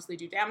have to obviously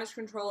do damage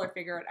control or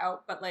figure it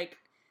out, but like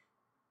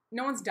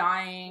no one's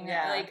dying.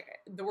 Yeah. Like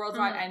the world's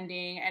not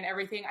ending, and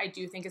everything I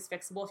do think is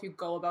fixable if you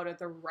go about it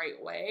the right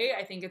way.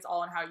 I think it's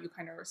all in how you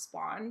kind of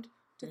respond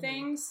to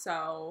things.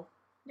 So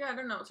Yeah, I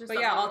don't know. It's just but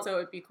yeah, something- also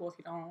it'd be cool if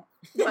you don't.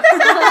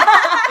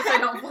 if I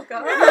don't fuck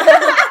up.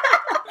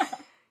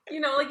 You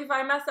know, like if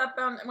I mess up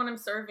when I'm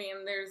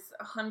serving, there's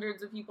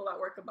hundreds of people that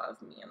work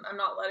above me, and I'm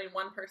not letting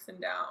one person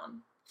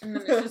down. And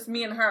then it's just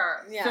me and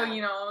her. Yeah. So,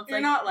 you know, it's You're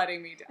like... not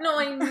letting me down. No,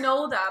 I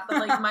know that,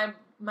 but like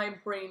my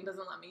brain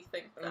doesn't let me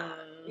think that.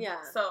 Yeah.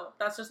 So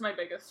that's just my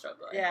biggest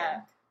struggle, I Yeah.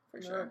 think,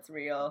 for sure. That's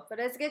real. But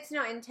it's good to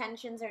know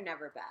intentions are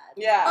never bad.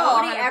 Yeah.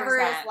 Oh, Nobody ever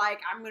is 100%.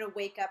 like, I'm going to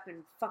wake up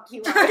and fuck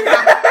you up.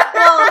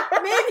 Well,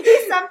 maybe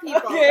some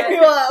people. Okay,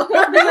 but- well.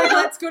 Be like,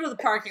 let's go to the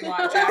parking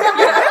lot, Jack.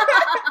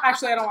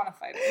 Actually, I don't want to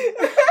fight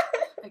it.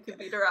 I could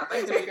beat her up. I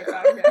could Take beat it her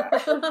back,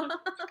 up. yeah.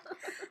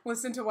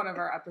 Listen to one of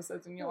our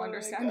episodes and you'll Oh my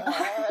understand. God.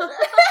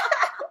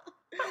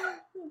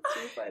 That's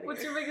too funny.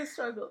 What's your biggest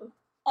struggle?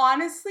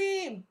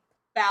 Honestly,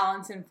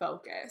 balance and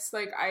focus.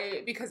 Like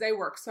because I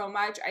work so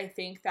much, I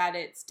think that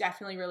it's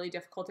definitely really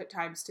difficult at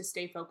times to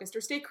stay focused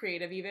or stay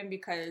creative, even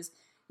because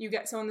you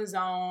get so in the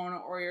zone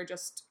or you're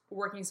just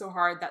working so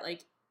hard that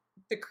like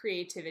the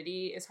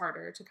creativity is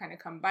harder to kind of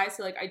come by.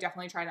 So like I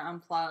definitely try to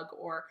unplug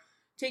or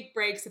take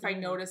breaks if I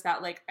notice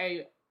that like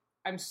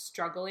I'm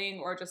struggling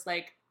or just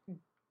like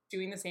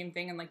doing the same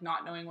thing and like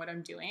not knowing what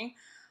I'm doing.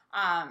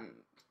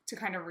 To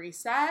kind of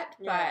reset.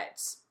 Yeah.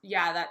 But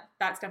yeah,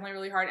 that's definitely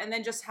really hard. And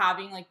then just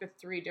having like the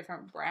 3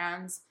 different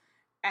brands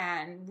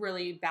and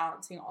really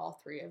balancing all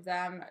 3 of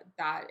them,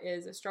 that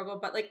is a struggle.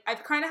 But like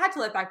I've kind of had to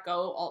let that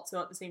go also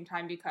at the same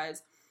time,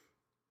 because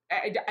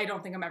I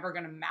don't think I'm ever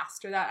going to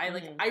master that.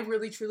 I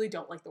really truly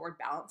don't like the word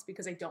balance,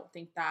 because I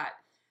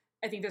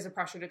think there's a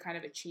pressure to kind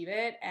of achieve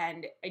it,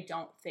 and I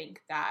don't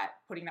think that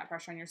putting that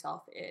pressure on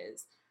yourself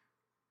is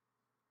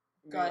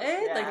good,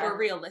 Yeah. like we're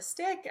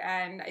realistic,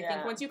 and I Yeah.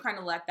 think once you kind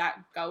of let that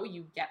go,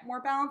 you get more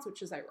balance,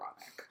 which is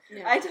ironic.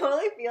 Yeah. I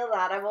totally feel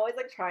that. I'm always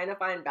like trying to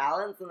find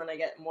balance, and then I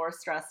get more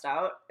stressed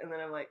out, and then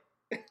I'm like,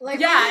 Like,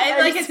 Yeah, and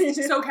like I it's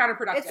just- so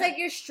counterproductive. it's like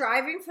you're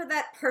striving for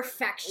that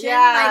perfection. Yeah,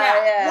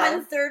 like yeah.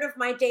 1/3 of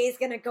my day is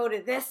gonna go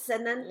to this,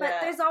 and then but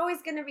Yeah. there's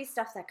always gonna be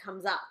stuff that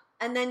comes up,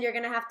 and then you're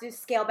gonna have to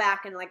scale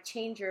back and like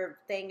change your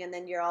thing, and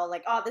then you're all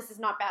like, oh, this is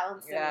not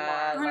balanced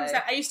Yeah. anymore.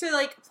 100%. I used to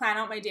like plan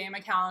out my day and my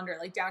calendar,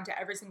 like down to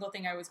every single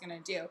thing I was gonna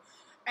do,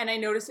 and I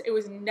noticed it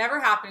was never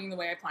happening the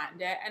way I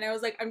planned it, and I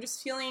was like, I'm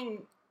just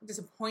feeling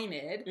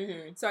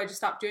disappointed. So I just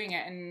stopped doing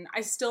it, and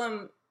I still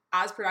am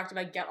as productive.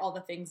 I get all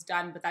the things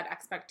done, but that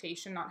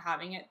expectation, not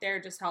having it there,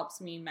 just helps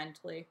me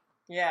mentally.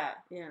 yeah.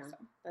 Yeah,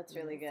 that's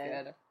really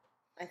That's good.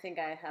 I think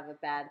I have a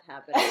bad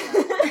habit. Of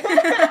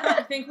that.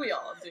 I think we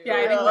all do. Yeah,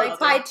 I think Like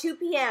by 2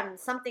 p.m.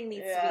 something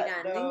needs to Yeah, be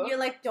done. no. Then you're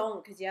like,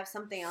 don't, because you have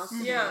something else to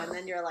Yeah. do, and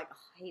then you're like, oh,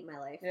 I hate my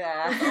life.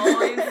 Yeah. There's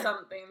always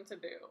something to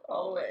do.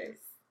 Always.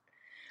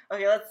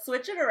 Okay, let's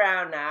switch it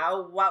around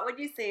now. What would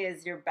you say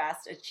is your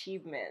best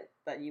achievement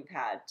that you've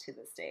had to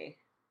this day?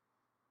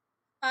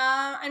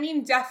 I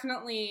mean,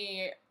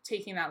 definitely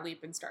taking that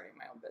leap and starting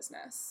my own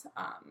business.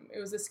 It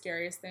was the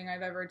scariest thing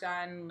I've ever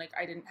done. Like,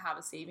 I didn't have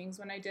a savings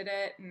when I did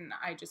it, and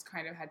I just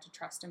kind of had to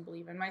trust and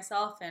believe in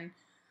myself and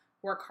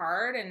work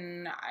hard.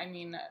 And I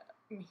mean,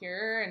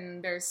 here,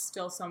 and there's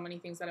still so many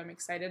things that I'm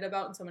excited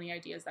about and so many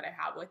ideas that I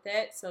have with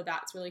it. So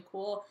that's really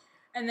cool.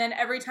 And then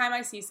every time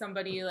I see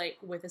somebody like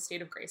with a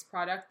State of Grace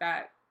product,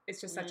 that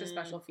it's just such a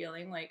special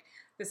feeling. Like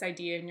this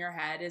idea in your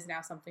head is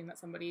now something that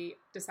somebody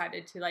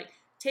decided to like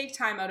take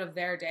time out of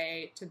their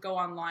day to go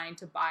online,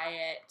 to buy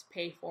it, to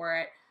pay for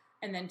it,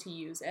 and then to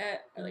use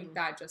it. Like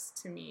that just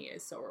to me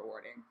is so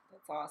rewarding.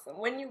 That's awesome.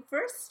 When you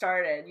first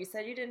started, you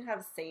said you didn't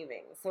have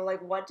savings. So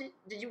like what did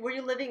you were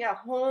you living at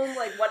home?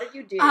 Like what did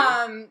you do?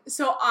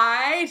 So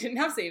I didn't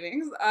have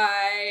savings.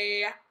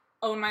 I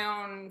own my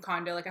own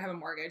condo, like I have a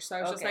mortgage. So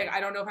I was just like, I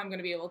don't know if I'm going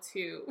to be able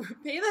to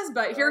pay this,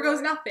 but here goes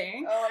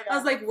nothing. Oh my God. I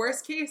was like,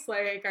 worst case,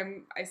 like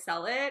I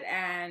sell it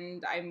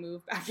and I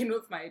move back in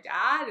with my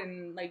dad,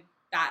 and like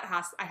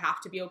I have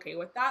to be okay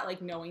with that,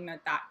 like knowing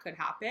that could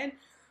happen.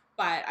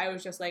 But I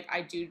was just like,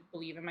 I do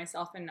believe in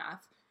myself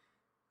enough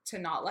to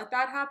not let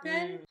that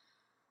happen.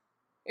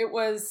 It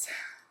was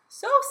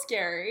so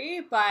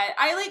scary, but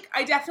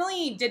I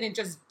definitely didn't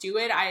just do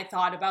it. I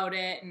thought about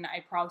it and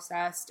I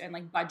processed and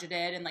like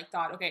budgeted and like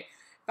thought, okay,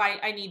 if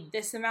I need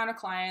this amount of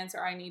clients,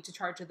 or I need to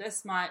charge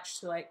this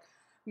much to like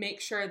make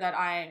sure that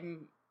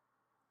I'm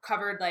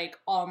covered like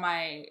all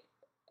my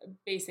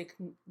basic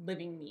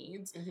living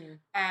needs.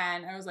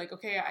 And I was like,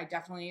 okay, I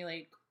definitely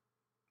like,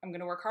 I'm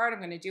going to work hard, I'm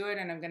going to do it,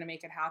 and I'm going to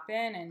make it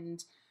happen.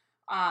 And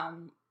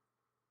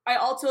I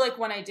also, like,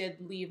 when I did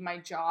leave my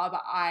job,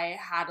 I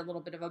had a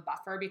little bit of a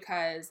buffer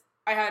because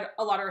I had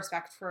a lot of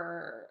respect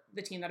for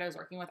the team that I was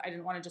working with. I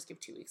didn't want to just give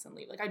 2 weeks and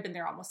leave. Like, I'd been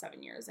there almost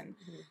 7 years. And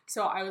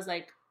so I was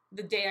like,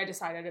 the day I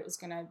decided it was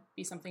going to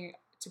be something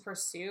to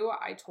pursue,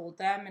 I told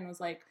them and was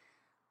like,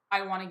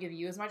 I want to give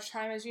you as much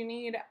time as you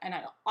need, and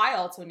I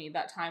also need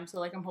that time. So,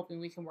 like, I'm hoping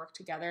we can work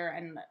together,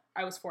 and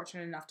I was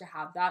fortunate enough to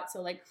have that.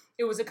 So, like,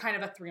 it was a kind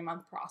of a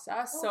 3-month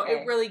process. Okay. So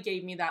it really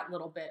gave me that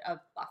little bit of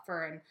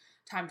buffer and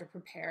time to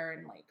prepare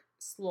and, like,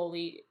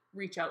 slowly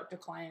reach out to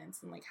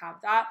clients and, like, have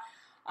that.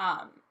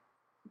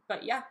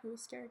 But, yeah, it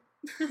was scary.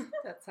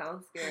 That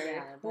sounds scary.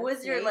 Yeah, what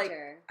was your, like,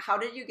 how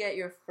did you get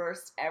your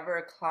first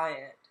ever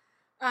client?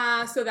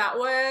 So that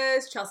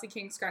was Chelsea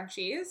King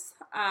Scrunchies.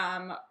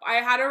 I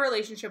had a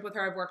relationship with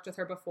her. I've worked with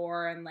her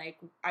before, and like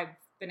I've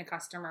been a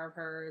customer of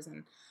hers,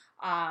 and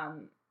I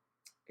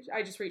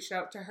just reached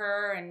out to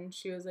her, and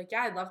she was like,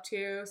 yeah, I'd love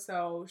to.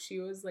 So she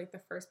was like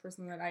the first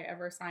person that I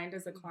ever signed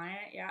as a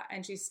client. Yeah.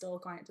 And she's still a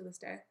client to this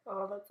day.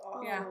 Oh, that's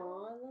awesome. Yeah.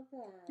 Oh, I love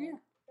that. Yeah.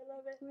 I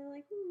love it. We're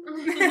like,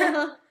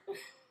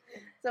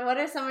 So what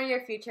are some of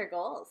your future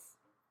goals?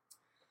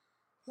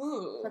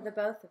 Ooh. For the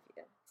both of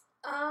you?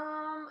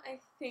 I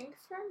think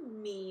for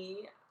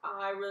me,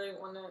 I really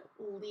want to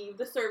leave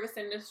the service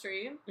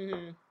industry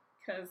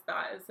because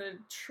that is a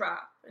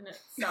trap in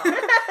itself.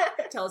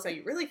 Tell us how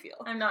you really feel.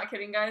 I'm not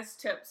kidding, guys.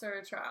 Tips are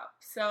a trap.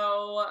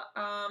 So,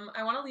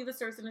 I want to leave the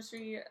service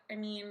industry. I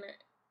mean,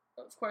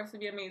 of course, it'd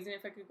be amazing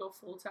if I could go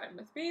full-time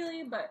with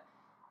Bailey, but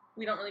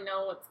we don't really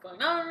know what's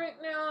going on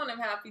right now, and I'm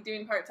happy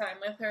doing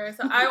part-time with her.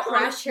 So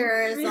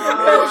Pressure's on. We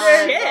talk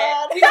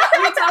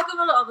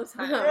about it all the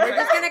time. We're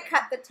just going to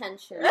cut the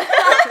tension.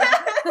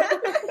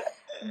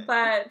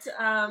 But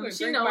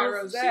she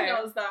knows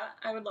that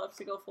I would love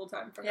to go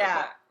full-time for her.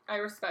 Yeah. But I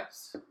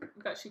respect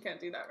that she can't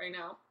do that right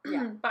now.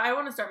 Yeah. But I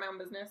want to start my own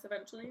business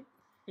eventually.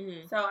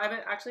 So I've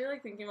been actually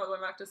like thinking about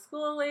going back to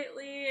school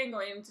lately and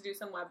going to do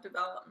some web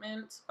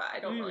development, but I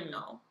don't really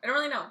know.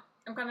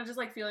 I'm kind of just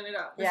like feeling it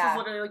out. This is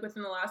literally like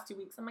within the last 2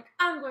 weeks. I'm like,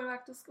 I'm going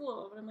back to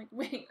school, but I'm like,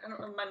 wait, I don't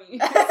have money.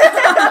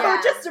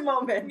 Just a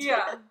moment.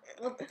 Yeah.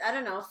 Well, I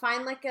don't know.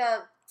 Find like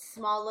a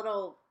small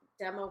little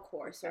demo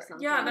course or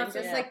something. Yeah, that's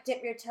just like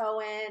dip your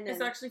toe in.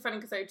 It's actually funny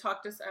because I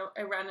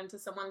ran into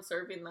someone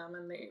serving them,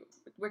 and they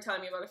were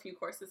telling me about a few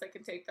courses I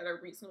can take that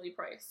are reasonably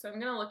priced. So I'm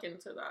gonna look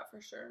into that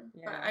for sure.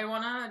 Yeah. But I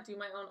want to do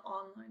my own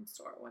online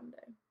store one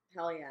day.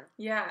 Hell yeah.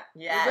 Yeah.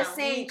 Yeah. Just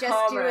saying,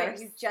 just do it.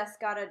 You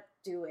just gotta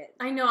do it.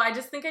 I know. I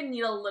just think I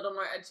need a little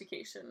more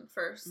education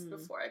first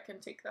before I can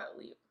take that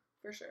leap,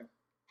 for sure.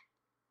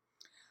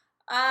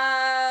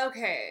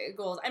 Okay,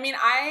 goals. I mean,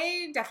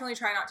 I definitely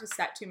try not to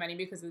set too many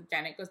because,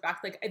 again, it goes back,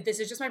 like, this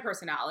is just my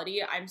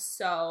personality. I'm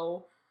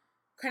so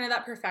kind of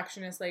that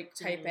perfectionist, like,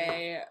 type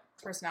A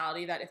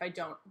personality that if I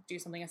don't do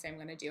something I say I'm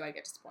going to do, I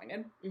get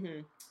disappointed.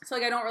 So,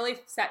 like, I don't really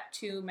set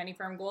too many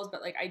firm goals,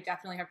 but, like, I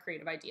definitely have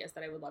creative ideas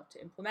that I would love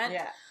to implement.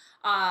 Yeah.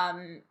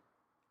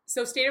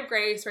 So State of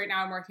Grace, right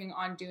now I'm working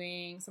on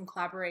doing some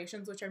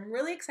collaborations, which I'm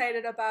really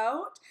excited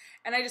about.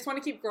 And I just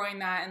want to keep growing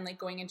that and like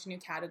going into new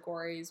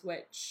categories,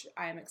 which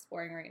I am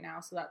exploring right now.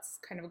 So that's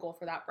kind of a goal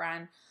for that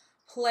brand.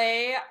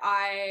 Play,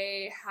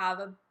 I have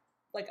a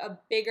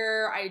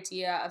bigger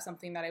idea of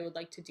something that I would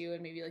like to do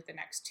in maybe like the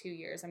next 2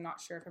 years. I'm not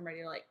sure if I'm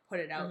ready to like put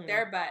it out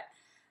there, but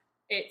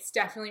it's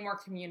definitely more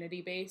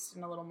community based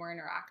and a little more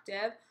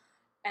interactive.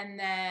 And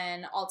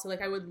then also,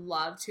 like, I would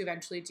love to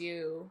eventually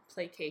do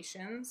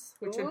playcations,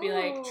 which would be,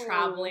 like,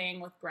 traveling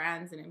with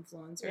brands and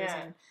influencers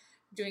and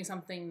doing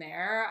something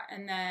there.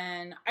 And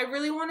then I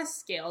really want to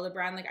scale the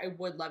brand. Like, I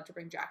would love to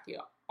bring Jackie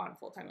on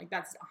full-time. Like,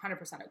 that's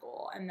 100% a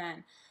goal. And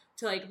then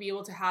to, like, be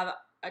able to have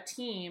a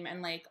team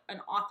and, like,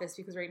 an office,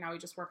 because right now we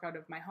just work out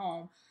of my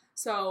home,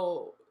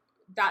 So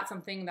that's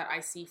something that I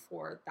see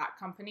for that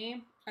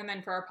company. And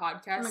then for our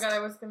podcast. Oh my God, I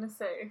was going to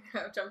say,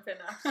 jump in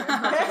after.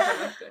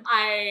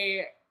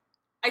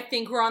 I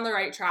think we're on the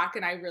right track,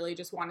 and I really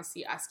just want to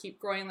see us keep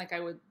growing. Like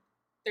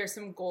there's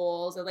some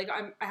goals. Like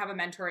I have a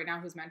mentor right now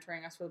who's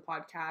mentoring us for the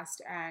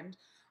podcast, and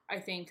I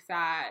think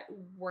that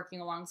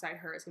working alongside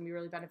her is going to be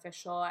really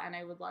beneficial, and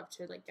I would love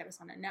to like get us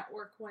on a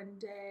network one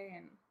day,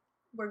 and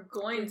we're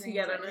going to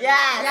get on a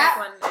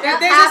network one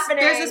day.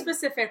 There's a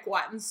specific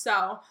one,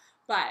 so,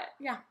 but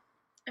yeah.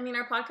 I mean,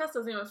 our podcast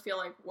doesn't even feel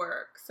like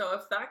work, so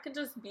if that could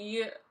just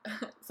be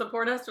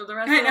support us for the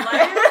rest of the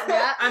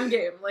life, I'm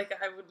game. Like,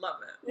 I would love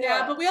it.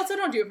 Yeah, but we also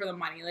don't do it for the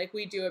money. Like,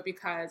 we do it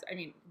because, I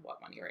mean,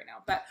 what money right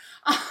now? But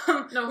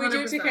no, we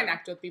do it to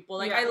connect with people.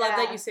 Like, I love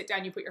that you sit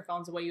down, you put your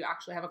phones away, you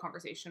actually have a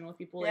conversation with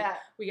people. Like,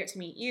 we get to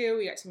meet you,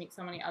 we get to meet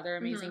so many other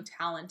amazing,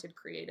 talented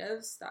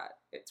creatives that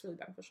it's really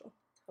beneficial.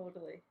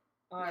 Totally.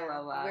 Oh, I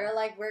love that. We're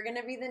like, we're going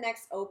to be the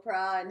next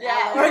Oprah. And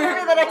we're going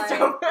to be the next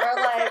Oprah. We're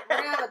like, we're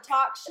going to have a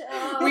talk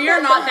show. We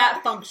are not that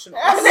functional.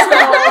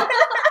 So.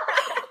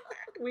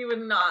 We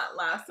would not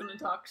last in a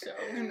talk show.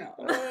 No.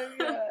 Oh my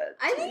God.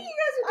 I think you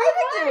guys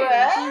would be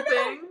fine. You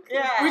think?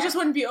 Yeah. We just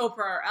wouldn't be Oprah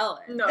or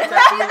Ellen. No, It'd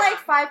definitely be like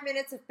 5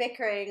 minutes of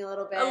bickering a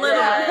little bit. A little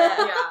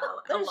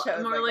bit,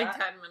 Shows more like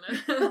that.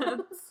 10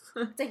 minutes.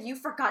 It's like, you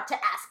forgot to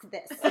ask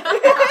this. Damn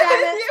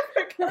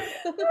it.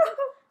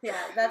 Yeah,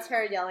 that's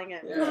her yelling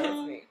at me. Yeah,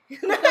 that's me.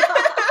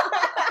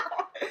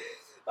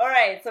 All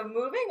right, so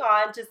moving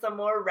on to some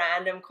more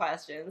random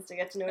questions to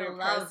get to know your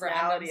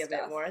personality a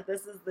bit more.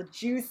 This is the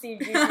juicy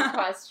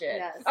question.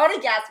 Yes. I want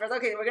to guess first.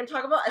 Okay, we're going to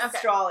talk about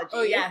astrology.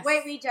 Oh, yes.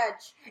 Wait, we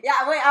judge.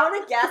 Yeah, wait, I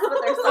want to guess what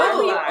their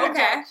signs are.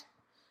 Okay.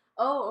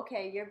 Oh,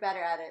 okay, you're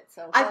better at it.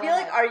 So I feel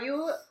like, are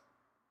you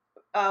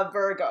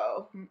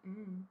Virgo?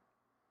 Mm-mm.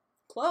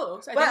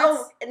 Close. But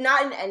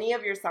not in any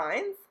of your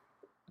signs?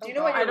 Do you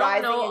know what your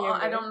rising and your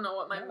moon? I don't know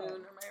what my moon or my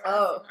rising.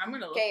 Oh, I'm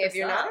going to look okay, this if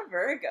you're up. not a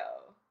Virgo,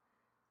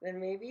 then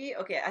maybe,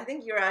 okay, I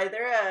think you're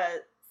either a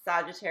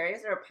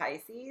Sagittarius or a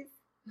Pisces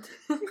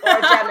or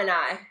a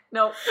Gemini.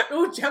 No.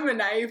 Oh,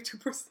 Gemini, you have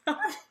 2%.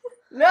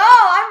 No,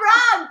 I'm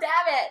wrong,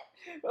 damn it.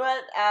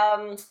 But,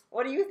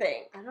 what do you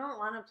think? I don't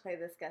want to play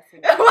this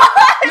guessing. What?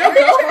 No,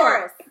 go for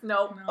it.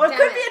 No. Oh, it Damn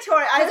could it. be a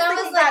Taurus. I was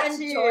thinking that like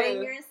too.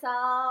 enjoying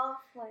yourself,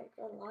 like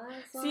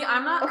relax. See,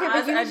 I'm not Okay, but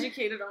as you-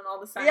 educated on all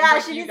the signs. Yeah,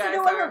 like she you needs to guys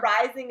know what her are.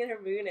 rising and her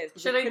moon is.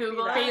 'cause Should it I could be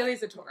Google that. it?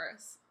 Bailey's a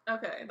Taurus.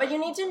 Okay. But you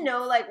need to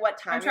know, like, what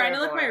time I'm trying to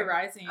you were look my born.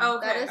 rising. Oh,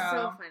 That okay. is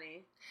so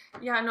funny.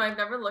 Yeah, no, I've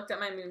never looked at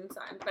my moon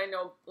sign, but I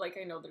know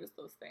there's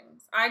those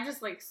things. I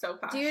just like so Do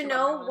passionate. you about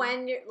know my moon.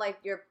 when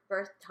your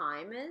birth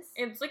time is?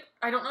 It's like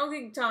I don't know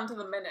the down to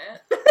the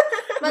minute. But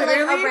like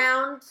Literally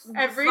around.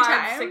 every 5,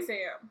 time. 6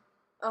 a.m.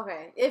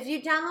 Okay, if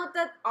you download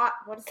that,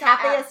 what is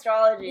Cafe that app?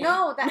 Astrology.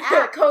 No, the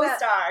app.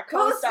 CoStar.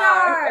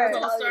 CoStar. It'll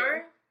tell you.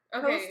 CoStar.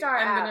 Okay,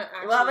 CoStar I'm gonna app.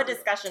 actually We'll have a do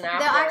discussion They'll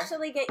after.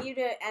 actually get you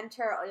to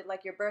enter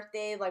like your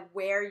birthday, like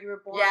where you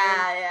were born.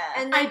 Yeah.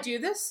 And I then do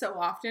this so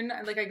often.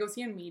 Like, I go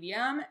see a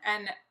medium,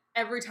 and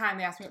every time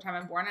they ask me what time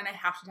I'm born, and I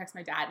have to text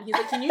my dad. And he's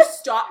like, can you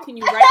stop? Can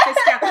you write this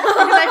down? Because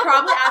I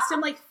probably asked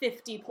him like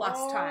 50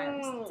 plus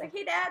times. it's like,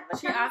 hey dad, what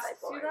She time was asked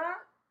I born? you that?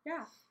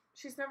 Yeah.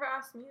 She's never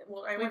asked me.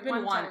 Well, I We've went been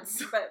one once.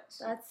 time, but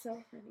That's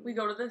so funny. we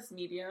go to this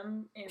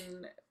medium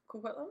in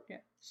Coquitlam. Yeah.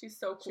 She's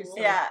so cool. She's so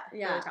Yeah.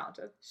 really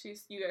talented.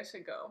 You guys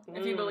should go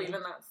if you believe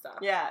in that stuff.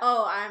 Yeah.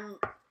 Oh, I'm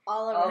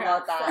all over All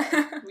about that.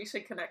 stuff. We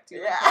should connect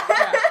you. Yeah.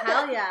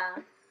 Hell yeah.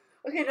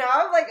 Okay, now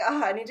I'm like,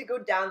 I need to go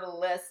down the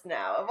list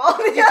now of all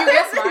the Did you other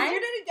guess things. mine? You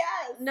didn't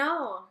guess.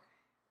 No.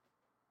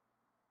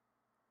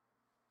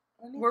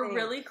 Let me We're think.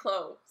 really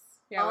close.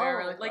 Yeah, we are Oh,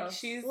 really close. Like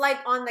she's Like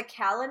on the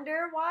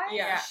calendar wise?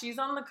 yeah, she's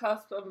on the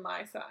cusp of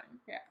my sign.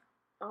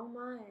 Oh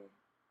my.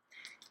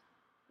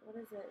 What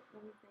is it?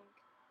 Let me think.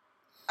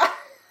 I'm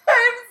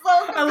so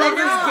I love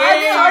this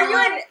confused. game. Are you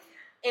an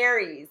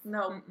Aries?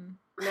 No. Mm-mm.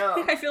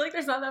 No. I feel like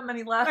there's not that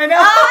many left. I know.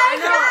 Oh my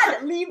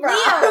God! Libra.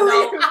 Leo.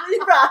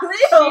 Libra.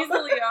 Leo. She's a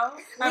Leo.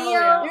 I'm a Leo.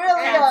 Leo. You're a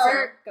Leo.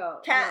 Cancer. Go.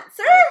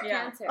 Cancer?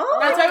 Yeah. Cancer. Oh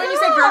That's my why when you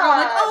said Virgo, I'm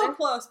like, oh, God.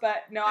 close.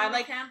 But no, I'm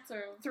like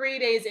Cancer. 3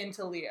 days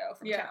into Leo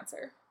from Yeah.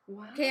 Cancer.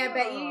 Wow. Okay, I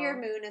bet you your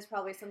moon is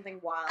probably something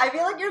wild. I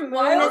feel like your moon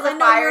Wild? is a I know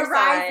fire you're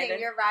rising. sign.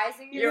 You're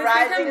rising. Your You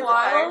guys think rising I'm is a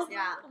fire wild? sign.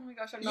 Yeah. Oh my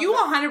gosh, I'm not You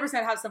that- 100%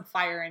 have some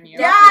fire in you.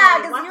 Yeah,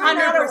 Definitely, because you're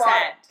not a 100%.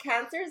 water.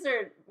 Cancers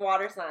are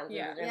water signs. and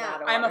Yeah. you're Yeah.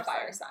 not I'm a water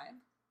fire sign. sign.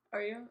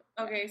 Are you?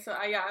 Okay, so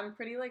I'm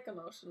pretty like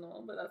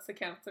emotional, but that's the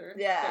Cancer.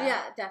 Yeah.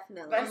 Yeah,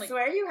 definitely. But I like-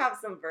 swear you have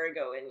some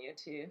Virgo in you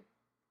too.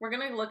 We're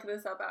gonna look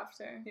this up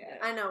after. Yeah.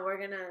 I know, we're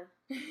gonna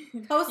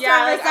post Yeah,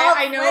 our like, results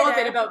I know a later.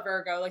 bit about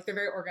Virgo. Like, they're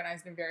very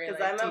organized and very,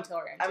 'Cause like, I'm a-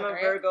 detail-oriented, I'm a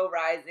right? Virgo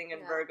rising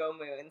and Yeah. Virgo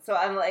moon, so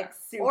I'm like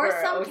super Or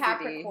some OCD.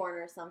 Capricorn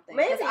or something.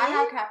 'Cause Maybe. I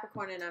have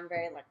Capricorn and I'm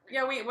very like...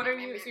 Yeah, wait, what are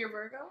you? So you're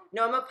Virgo?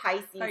 No, I'm a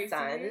Pisces sun,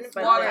 Pisces?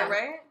 but Water, then-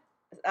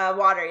 right?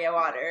 Water, yeah,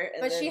 water. And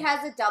But she then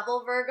has a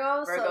double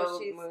Virgo, Virgo so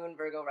she's... moon,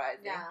 Virgo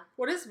rising. Yeah.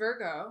 What is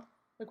Virgo?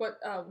 Like, what?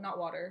 Not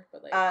water,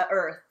 but, like...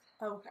 Earth.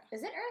 oh, okay.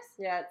 Is it Earth?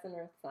 Yeah, it's an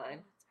Earth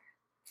sign.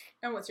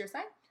 And what's your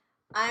sign?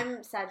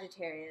 I'm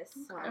Sagittarius.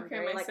 So I'm Okay,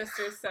 very, my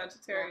sister's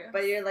Sagittarius.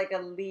 But you're like a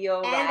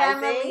Leo and rising.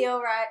 I'm a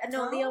Leo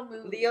Leo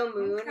moon. Leo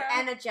moon. Okay.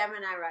 And a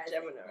Gemini rising.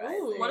 Gemini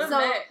Ooh. rising. What a So-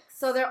 mix.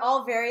 So they're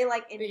all very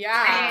like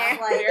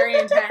intense, like very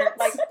intense.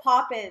 like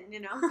poppin', you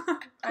know. I've And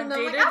I'm like,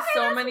 dated okay,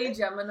 so that's many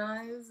sweet.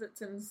 Geminis.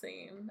 It's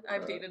insane.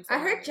 I've dated so I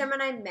heard many.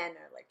 Gemini men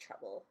are like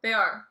trouble. They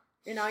are.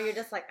 You know, you're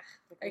just like.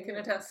 I can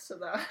attest to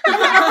that.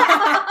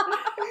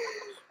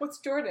 What's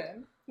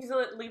Jordan? He's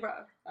a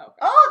Libra. Oh,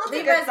 Oh, that's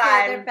Libras, a good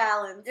sign. they're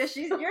balanced.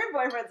 Yeah, your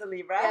boyfriend's a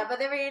Libra. Yeah, but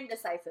they're very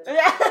indecisive.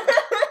 Yeah.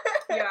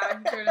 Yeah,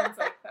 Jordan's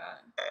like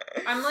that.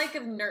 I'm like a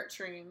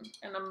nurturing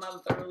and a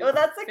motherly. Oh,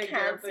 that's a figure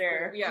of the Cancer.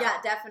 group. Yeah. Yeah,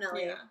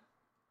 definitely. Yeah.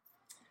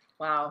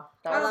 Wow.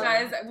 That Well, was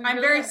guys,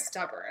 I'm very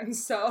stubborn,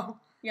 so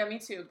Yeah, me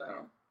too,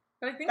 though.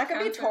 But I think that could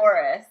be Cancer-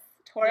 Taurus.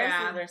 Tauruses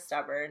Yeah. are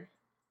stubborn.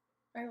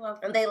 I love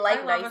And they like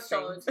I love nice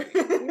astrology. things.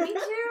 Me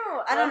too.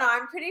 I don't know.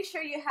 I'm pretty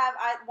sure you have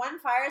one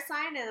fire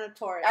sign and a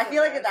Taurus. I in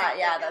feel like there or that. something.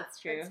 Yeah, that's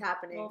true. It's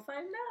happening. We'll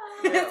find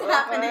out. It's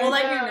happening. we'll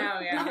let you know.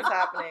 Yeah. It's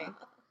happening.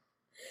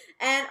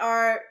 And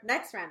our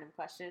next random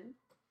question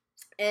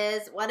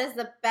is: what is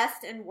the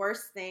best and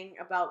worst thing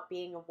about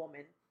being a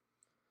woman?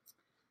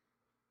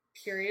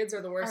 Periods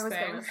are the I worst was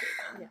thing. gonna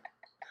say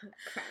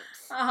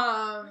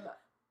that.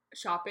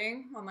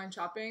 Shopping, online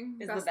shopping,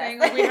 Is best the best thing.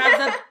 thing. We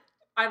have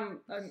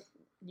the.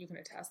 You can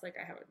attest. Like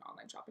I have an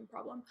online shopping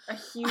problem. A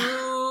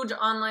huge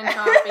online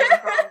shopping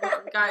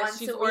problem. Guys, Once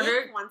she's a week,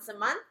 ordered once a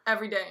month.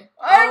 every day.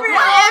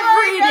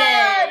 Every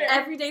day.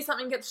 Every day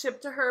something gets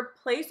shipped to her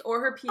place or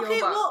her P.O.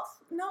 Okay, box. well,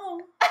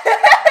 no.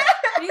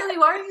 Really,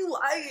 why are you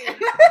lying?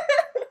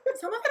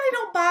 Some of it I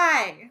don't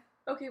buy.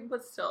 Okay,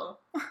 but still.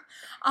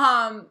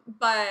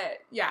 But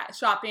yeah,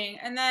 shopping.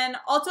 And then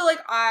also like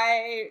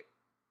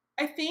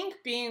I think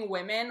being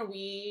women,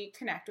 we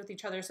connect with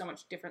each other so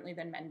much differently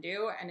than men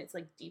do, and it's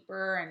like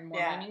deeper and more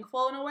Yeah.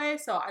 meaningful in a way.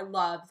 So I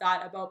love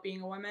that about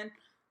being a woman.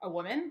 A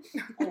woman?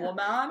 A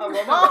woman? A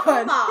woman.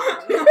 Come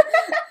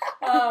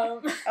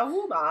on. A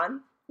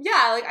woman.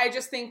 Yeah, like I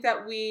just think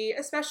that we,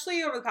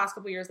 especially over the past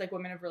couple of years, like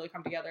women have really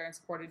come together and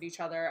supported each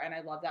other, and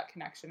I love that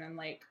connection and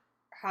like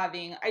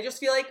having. I just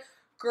feel like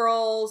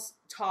girls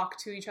talk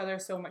to each other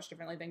so much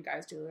differently than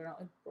guys do. They're not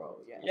like, bro,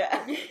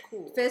 yeah,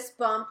 Cool. Fist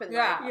bump and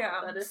Yeah. like,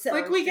 Yeah. That is So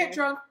like we get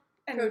true. drunk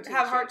and Protein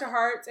have shake. heart to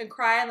hearts and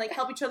cry and like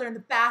help each other in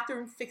the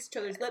bathroom, fix each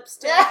other's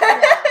lipstick.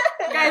 Yeah.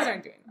 Guys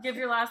aren't doing that. Give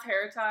your last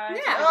hair tie.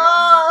 Yeah.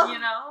 Oh. You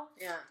know?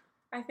 Yeah.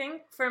 I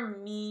think for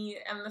me,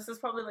 and this is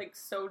probably like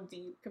so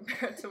deep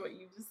compared to what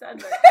you just said,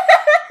 but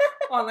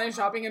Online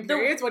shopping and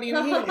periods? What do you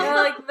mean?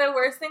 like the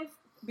worst thing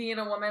being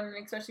a woman,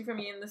 and especially for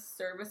me in the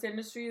service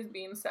industry, is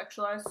being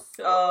sexualized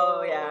so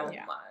Oh, yeah.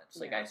 Yeah. much.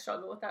 Like I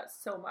struggle with that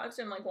so much,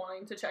 and like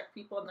wanting to check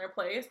people in their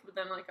place, but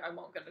then like I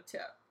won't get a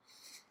tip.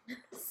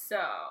 So,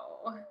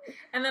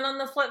 and then on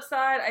the flip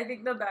side, I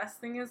think the best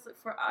thing is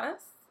for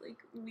us, like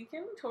we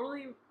can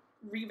totally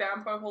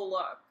revamp our whole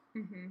look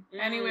Mm-hmm.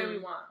 any way we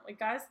want. Like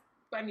guys,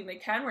 I mean, they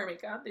can wear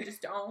makeup, they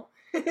just don't.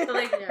 But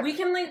like Yeah. we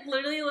can like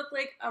literally look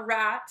like a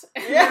rat,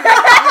 Yeah.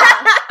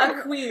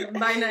 a queen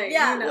by night.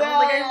 Yeah. You know, Well,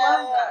 like I yeah.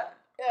 love that.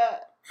 Yeah.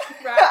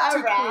 Rat A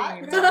to rat.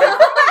 queen.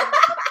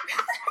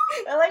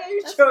 I like how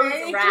you That's chose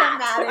very rat.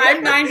 dramatic.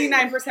 I'm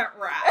 99%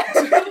 rat.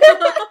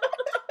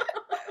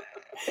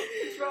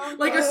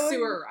 Like a Oh.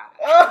 sewer rat.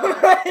 Oh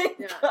my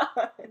Yeah.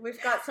 god.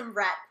 We've got some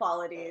rat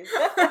qualities.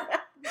 Oh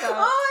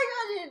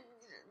my god,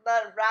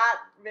 that rat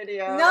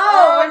video. No,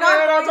 Oh, we're not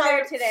going talking-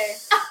 there today.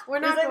 We're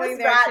not There's, like, going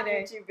this there rat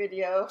today. YouTube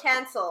video.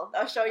 Cancel.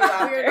 I'll show you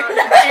after. We're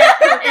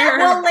not Aaron.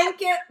 We'll link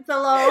it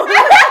below.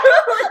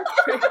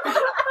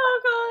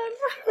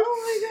 Oh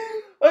my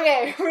god.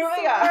 Okay,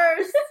 moving on.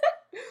 Worst.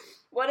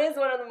 What is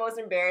one of the most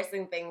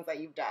embarrassing things that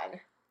you've done,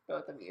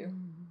 both of you?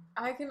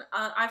 I can.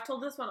 I've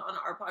told this one on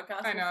our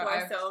podcast I know,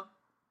 before, so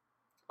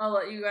I'll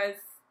let you guys,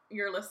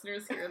 your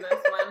listeners, hear this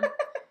one.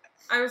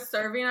 I was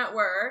serving at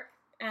work,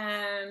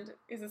 and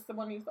is this the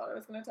one you thought I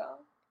was going to tell?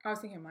 I was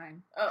thinking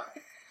mine. Oh,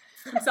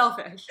 I'm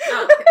selfish.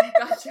 okay,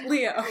 gotcha.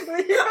 Leo.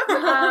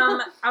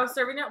 I was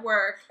serving at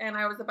work, and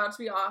I was about to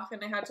be off,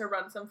 and I had to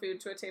run some food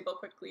to a table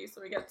quickly.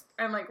 So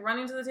I'm like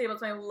running to the table.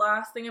 It's my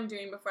last thing I'm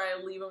doing before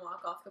I leave and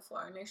walk off the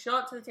floor. And I show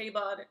up to the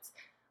table, and it's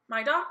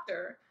my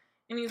doctor,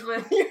 and he's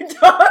with Your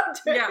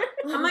doctor. yeah.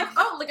 I'm like,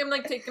 oh, like I'm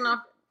like taking off.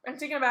 I'm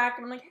taking it back,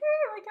 and I'm like, hey,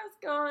 like how's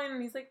it going?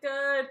 And he's like,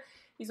 good.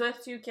 He's with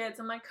 2 kids.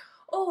 I'm like,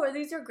 oh, are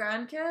these your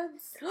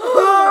grandkids?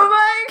 Oh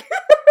my god.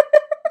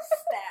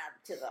 Stab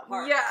to the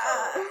heart. Yeah.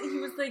 He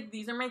was like,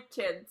 these are my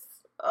kids.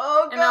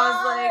 Oh god. And I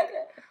was like,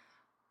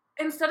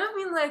 instead of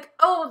being like,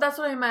 oh, that's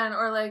what I meant,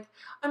 or like,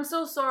 I'm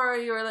so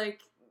sorry, or like,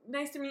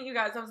 nice to meet you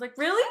guys, I was like,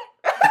 really?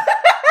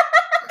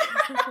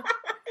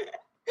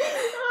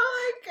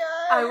 Oh my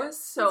god. I was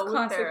so It's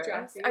classic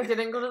embarrassed. Jackie. I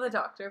didn't go to the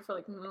doctor for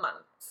like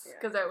months Yeah.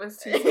 because I was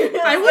too Yeah. scared.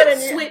 I Get would a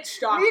new- switch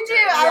doctors. Me too.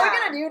 I would Yeah.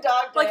 get a new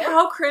doctor. Like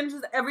how cringe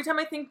is every time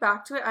I think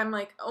back to it, I'm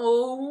like,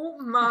 oh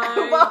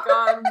my Well-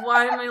 god,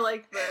 why am I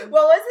like this?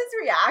 What was his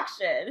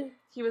reaction?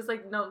 He was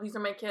like, no, these are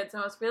my kids,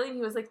 and I was feeling.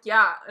 He was like,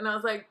 yeah, and I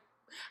was like,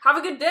 have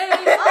a good day.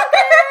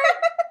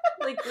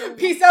 Like,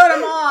 Peace out,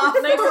 I'm off.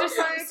 nice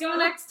to see you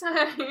next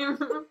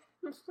time.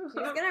 She's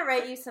gonna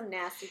write you some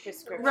nasty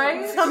prescriptions.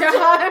 Right?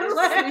 Sometimes.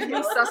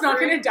 It's not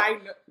going to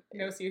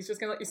diagnose you. It's just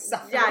going to let you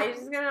suffer. Yeah, he's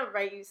just gonna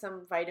write you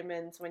some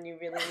vitamins when you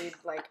really need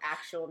like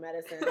actual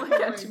medicine. Oh my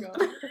God.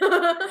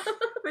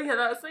 But yeah,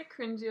 that's like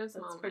cringiest.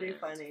 That's pretty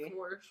funny.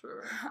 For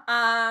sure.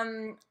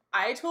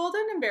 I told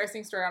an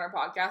embarrassing story on our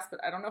podcast, but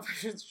I don't know if I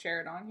should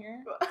share it on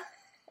here.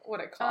 What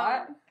I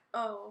caught.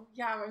 Oh,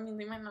 yeah, I mean,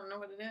 they might not know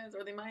what it is,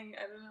 or they might,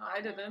 I don't know,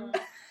 I didn't.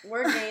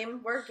 We're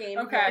game.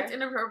 Okay. It's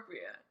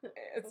inappropriate.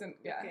 It's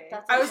yeah. Okay.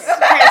 That's I was okay.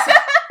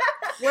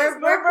 okay,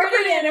 We're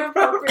pretty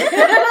inappropriate.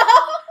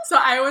 so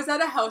I was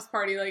at a house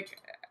party like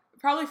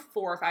probably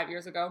 4 or 5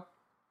 years ago,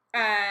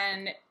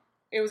 and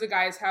it was a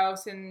guy's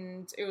house,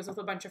 and it was with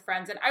a bunch of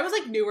friends, and I was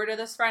like newer to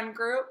this friend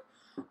group,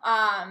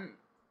 and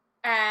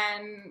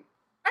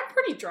I'm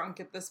pretty drunk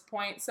at this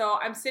point, so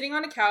I'm sitting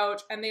on a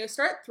couch, and they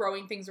start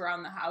throwing things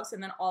around the house,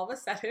 and then all of a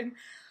sudden,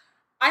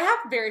 I have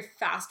very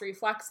fast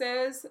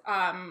reflexes,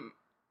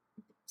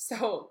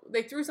 so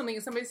they threw something,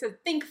 and somebody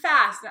said, think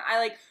fast, and I,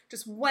 like,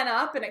 just went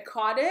up, and I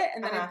caught it,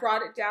 and then I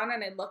brought it down,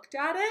 and I looked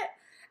at it,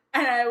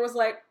 and I was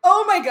like,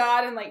 oh my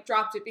God, and, like,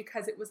 dropped it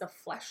because it was a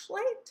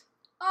fleshlight.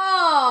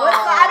 Oh,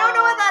 I don't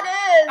know what that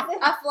is.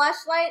 A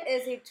flashlight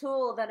is a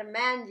tool that a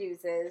man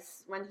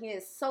uses when he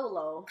is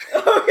solo.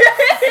 Just,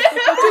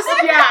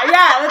 yeah,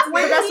 that's the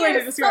best way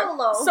to describe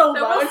solo. it. Solo.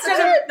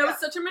 That was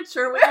such a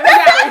mature way.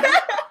 I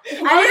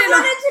didn't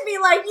want it to be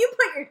like, you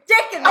put your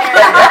dick in there.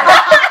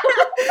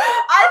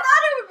 I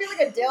thought it would be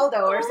like a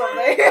dildo or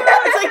something.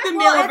 It's like the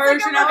male it's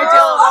version like of a a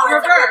dildo.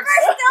 reverse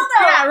dildo.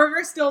 Yeah,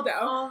 reverse dildo.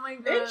 Oh my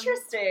God.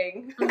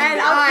 Interesting. And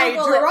I'll I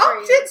Google it for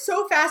dropped you. it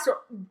so fast,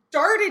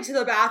 darted to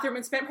the bathroom,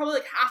 and spent probably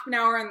like half an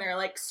hour in there.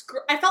 Like,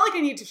 I felt like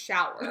I needed to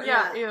shower.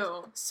 Yeah,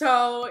 ew.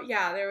 So,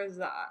 yeah, there was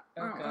that.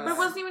 Oh, God. But it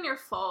wasn't even your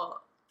fault.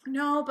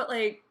 No, but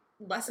like,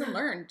 lesson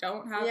learned.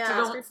 Don't have Yeah.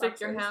 fast Don't stick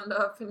your reflexes.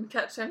 hand up and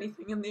catch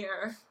anything in the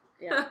air.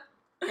 Yeah.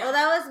 Well,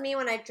 that was me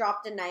when I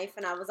dropped a knife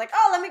and I was like,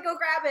 oh, let me go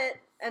grab it.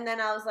 And then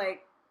I was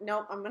like,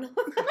 nope, I'm going to.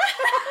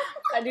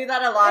 I do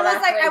that a lot. I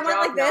was like, after I went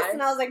drop like this knives.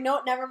 and I was like,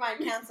 nope, never mind,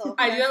 cancel.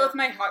 I do that with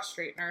my hot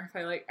straightener. If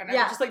I like, and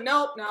Yeah. I'm just like,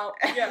 nope, no,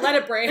 let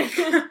it break.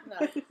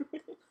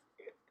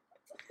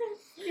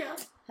 Yeah.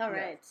 All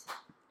right.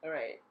 All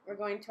right. We're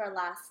going to our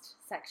last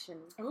section.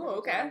 Oh,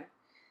 okay.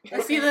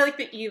 Let's see the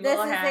evil This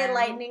hand. is a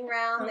lightning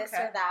round, this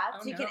Okay. or that.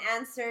 Oh, you no. can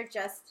answer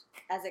just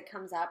as it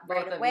comes up Both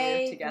right of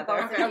away. you together.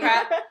 Both of you.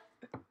 Okay.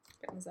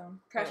 Get in the zone.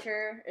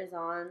 Pressure is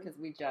on. Because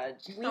we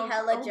judge. We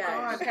hella judge.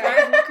 God. Okay?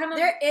 Guys, what kind of...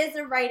 There is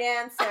a right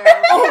answer.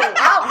 Oh,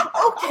 wow.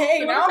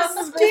 Okay, What now kind I'm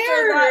of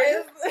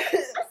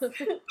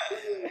scared.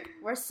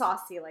 We're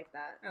saucy like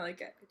that. I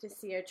like it. Good to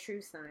see our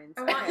true signs.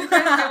 I want,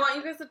 Okay. I want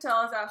you guys to tell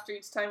us after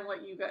each time what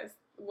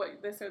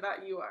this or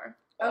that you are.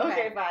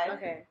 Okay, fine.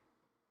 Okay.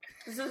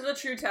 This is a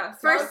true test.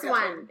 First Not a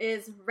one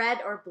is red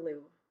or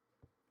blue.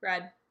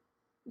 Red.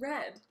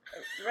 Red.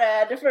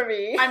 Red for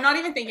me. I'm not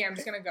even thinking. I'm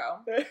just gonna go.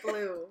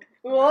 Blue.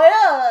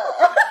 What?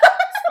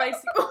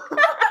 Spicy.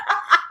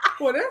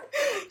 What?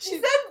 She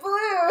said blue.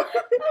 I was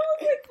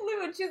like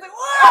blue, and she was like,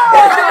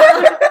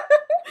 Whoa!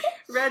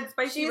 Red,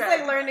 spicy She's red.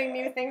 like learning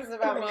new things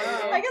about me.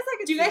 I guess I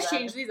could. Do you see guys that.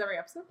 change these every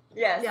episode?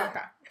 Yes. Yeah.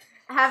 Okay.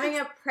 Having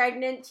a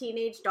pregnant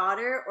teenage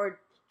daughter or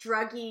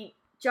druggy,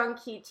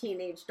 junky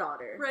teenage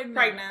daughter.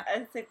 Pregnant.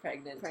 I'd say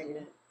pregnant.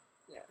 Pregnant.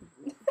 Yeah.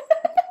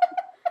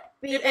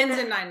 It ends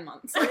in 9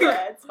 months.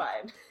 Yeah, it's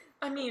fine.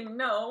 I mean,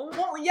 no.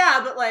 Well,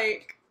 yeah, but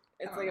like,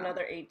 It's I like don't know.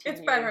 another 18 It's years.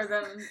 better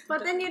than...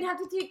 But then you'd have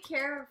to take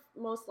care of,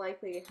 most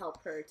likely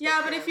help her. take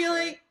yeah, but I care feel of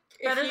her. like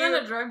better if than you,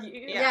 a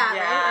druggie. Yeah, Yeah, right?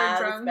 that's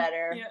drunk.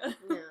 better. Yeah.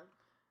 Yeah.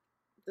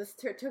 This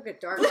took a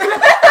dark.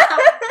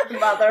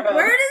 Motherhood.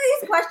 Where do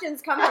these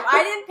questions come from?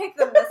 I didn't pick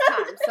them this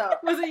time, so.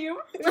 Was it you?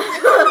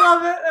 I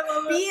love it. I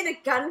love it. Be in a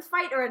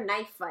gunfight or a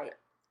knife fight?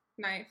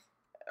 Knife.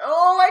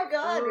 Oh my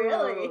god, Ooh.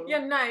 really?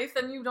 Yeah, nice.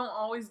 Then you don't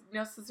always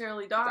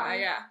necessarily die.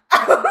 Yeah.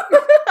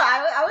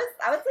 I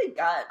would say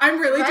gun. I'm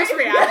really just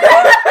Right? reacting.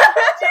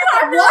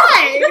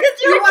 Why?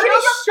 Because you wanna kill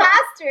be them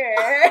faster. I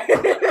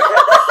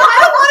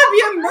don't want to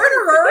be a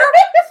murderer.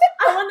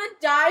 I want to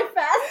die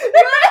fast. You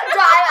want to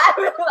die?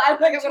 I'm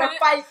like, I'm gonna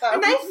fight A them.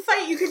 knife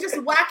fight, you could just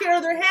whack it out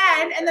of their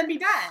hand and then be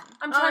done.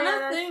 I'm Oh, trying yeah, to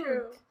that's think.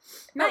 true.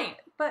 Night.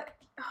 But,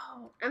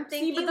 oh. I'm See,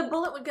 thinking. but the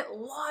bullet would get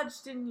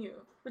lodged in you.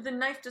 But the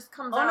knife just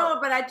comes Oh out. no,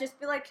 but I'd just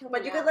be like, kill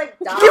But me you now. could like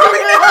die.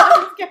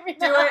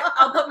 Just Do it.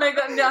 I'll put my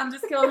gun down.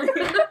 Just kill me.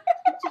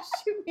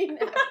 Just shoot me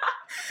now.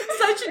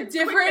 Such a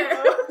different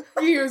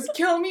views.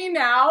 Kill me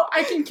now.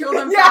 I can kill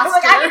them Yeah, faster.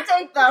 like I can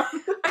take them.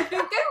 I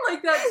think I'm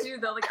like that too,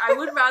 though. Like, I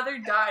would rather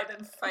die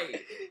than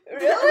fight.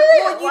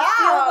 Really? Well, you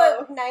Wow.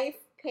 feel the knife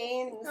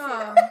pain. And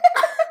Oh.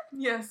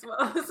 Yes,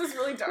 well, this is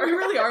really dark. we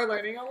really are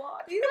learning a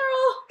lot. These are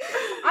all.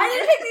 I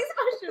didn't pick these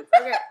questions.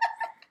 Okay.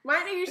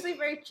 Mine are usually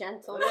very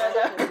gentle.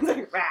 questions. We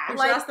should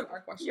Like- ask them our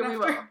question. Yeah, we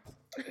after. will.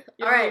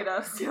 You'll All right. hate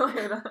us. You'll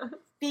hate us.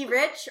 Be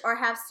rich or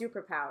have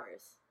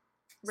superpowers.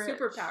 Rich.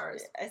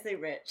 Superpowers. I say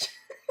rich.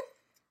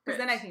 Because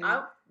then I can.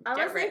 I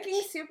Get was rich.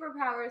 thinking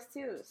superpowers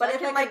too. So But I if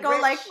can it's like go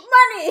rich- like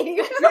money.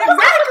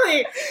 Exactly.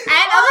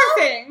 And other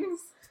things.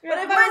 But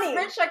if I Money.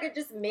 was rich, I could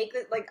just make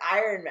it like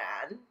Iron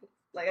Man.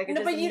 Like I could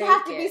No, just but you'd make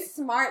have to it. be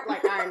smart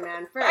like Iron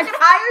Man first. I could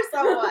hire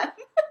someone.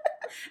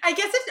 I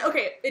guess it's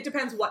okay. It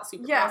depends what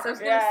superpower. Yes, I was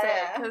gonna Yeah, say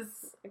yeah. because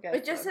Okay,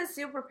 It just says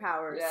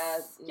superpowers.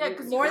 Yeah,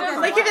 'cause more you than could-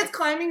 like one. if it's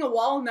climbing a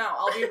wall, no,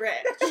 I'll be rich.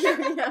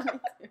 Yeah.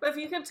 but if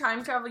you can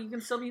time travel, you can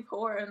still be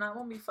poor, and that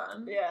won't be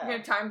fun. Yeah. You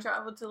can time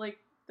travel to like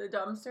the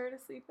dumpster to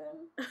sleep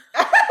in.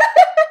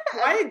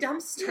 Why a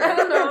dumpster? I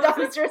don't know.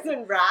 Dumpsters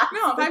and rats.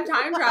 No, if I'm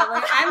time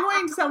traveling, I'm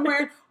going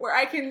somewhere where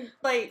I can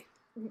like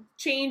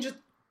change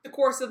the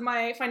course of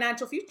my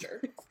financial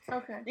future.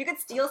 Okay. You could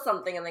steal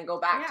something and then go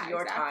back Yeah, to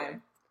your exactly.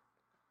 time.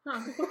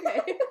 Huh.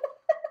 Okay.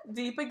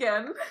 Deep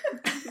again.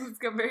 It's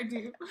got very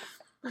deep.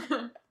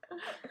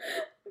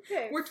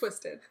 Okay. We're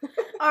twisted.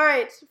 All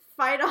right.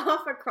 Fight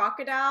off a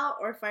crocodile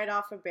or fight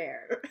off a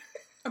bear?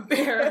 A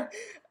bear.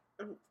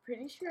 I'm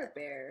pretty sure a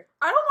bear.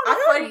 I don't I want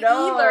to don't fight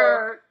know.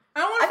 either. I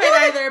don't want I to feel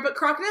fight like- either, but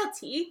crocodile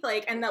teeth,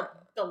 like, and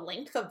the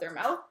length of their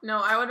mouth. No,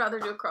 I would rather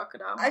do a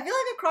crocodile. I feel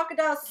like a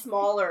crocodile's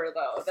smaller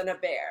though than a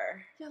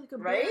bear, yeah, like a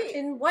right?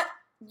 In what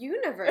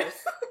universe?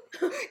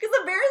 Because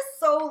a bear is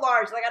so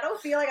large. Like I don't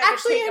feel like I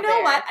Actually, could take you a know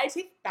bear. what? I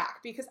take it back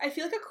because I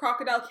feel like a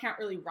crocodile can't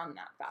really run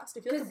that fast.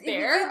 I feel like Because a if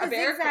bear, you do a the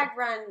bear. zigzag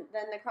run,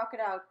 then the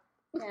crocodile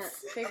can't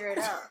figure it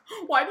out.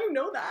 Why do you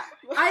know that?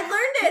 I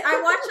learned it.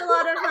 I watch a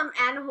lot of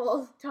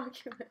animal not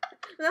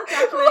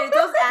documentaries,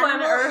 those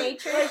animal Earth.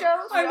 nature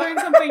shows. I learned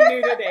something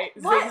new today.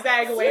 What?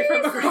 Zigzag away from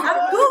a Seriously?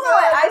 crocodile. I'm Google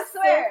it, I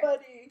swear. So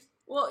funny.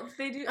 Well,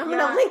 they do. I'm yeah.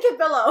 gonna link it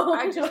below.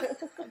 I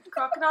just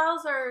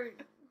crocodiles are.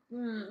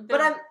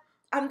 But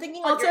I'm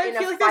thinking like Also, you're I in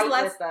feel a like there's fight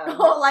less- with them.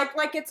 Oh,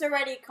 like it's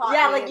already caught.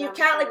 Yeah, me like and you I'm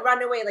can't like so-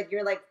 run away. Like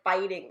you're like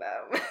fighting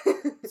them.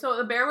 So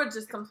the bear would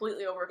just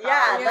completely overpower.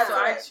 Yeah, you, that's so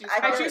what I I- choose.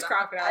 I I choose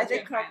crocodile. crocodile. I as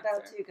think my crocodile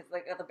answer. too, because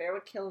like the bear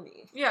would kill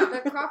me. Yeah,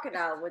 The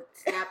crocodile would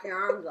snap your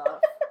arms off.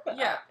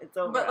 yeah, It's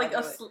over. but like I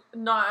know it.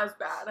 not as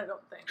bad. I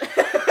don't think.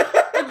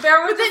 The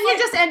bear would But then just, you like,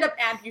 just end up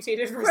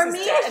amputated versus For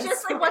me, dead. it's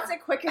just like, what's a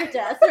quicker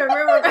death?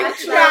 Remember, we're back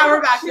to Yeah, that.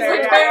 we're back She's there.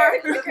 like, yeah.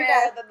 bear. The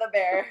bear, then the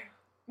bear.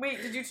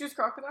 Wait, did you choose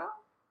crocodile?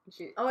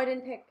 Oh, I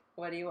didn't pick.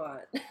 What do you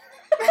want?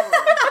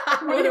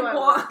 What do I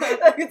want?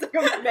 It's like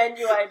a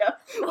menu item.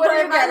 What are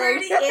you I'm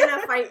getting? already in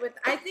a fight with.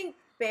 I think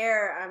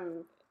bear.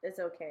 It's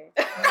okay.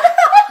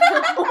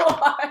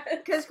 What?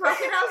 Because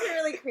crocodiles are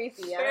really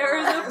creepy. Bear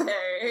is I don't know.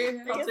 okay.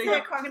 I I'll guess take the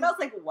it. crocodile's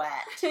like wet.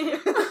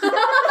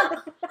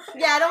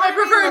 Yeah, I don't. I wanna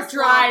be prefer in a the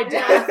dry swamp.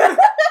 death.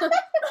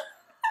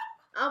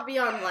 I'll be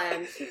on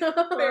land.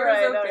 Bear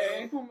Right, is okay.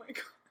 okay. Oh my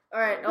god. All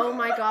right. Oh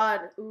my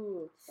god.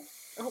 Ooh,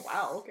 Oh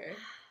wow. Okay.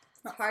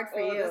 it's hard for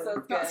Oh, you. this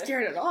sounds Not good.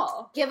 scared at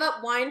all. Give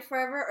up wine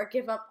forever or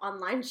give up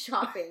online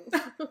shopping?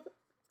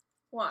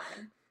 Wine.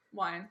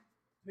 Wine.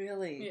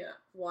 Really? Yeah.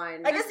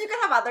 Wine. I guess you could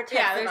have other types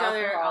Yeah, of there's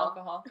other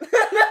alcohol.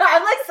 alcohol.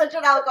 I'm like such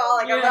an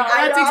alcoholic. Yeah, I'm like,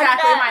 I that's don't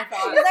exactly care. my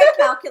thought. Because I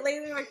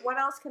calculated like what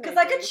else can I Because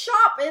I could drink?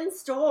 shop in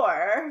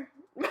store.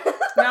 No,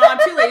 I'm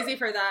too lazy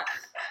for that.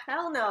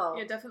 Hell no.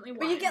 Yeah, definitely wine.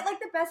 But you get like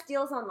the best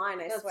deals online.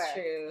 I That's swear.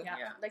 true. Yeah.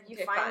 Yeah. Like you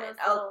Okay, find fine. those.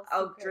 I'll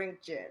little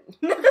drink gin.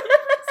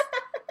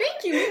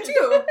 Thank you. Me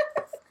too.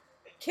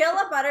 Kill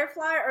a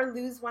butterfly or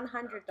lose $100.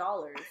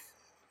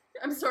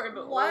 I'm sorry,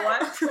 but What?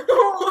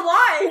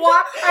 Why?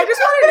 What? I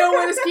just want to know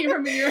where this came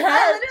from in your I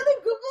head. literally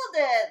Googled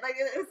it. Like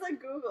it's like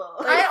Google.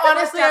 I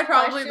honestly, I'd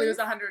probably questions? lose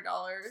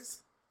 $100.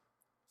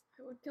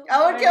 I would kill.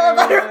 I would kill a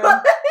butterfly.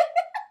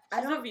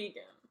 I'm a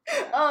vegan.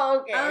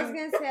 Oh, okay. I was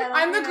gonna say I don't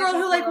I'm the think I girl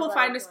can who like kill will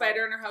find a butterfly.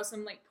 spider in her house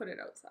and like put it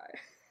outside.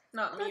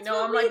 Not me. That's No,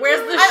 what I'm we like, where's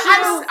do. the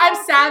I'm, shoe?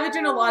 I'm savage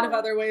in a lot of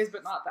other ways,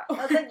 but not that one.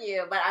 That's like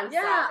you, but I'm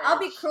Yeah, savage. I'll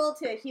be cruel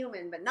to a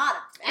human, but not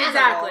a animal.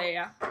 Exactly.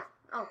 Yeah.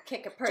 I'll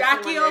kick a person.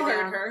 Jackie, when I'll they're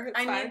hurt down. her. It's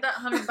I fine. need that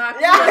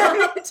 $100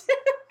 Yeah.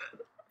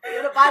 I'm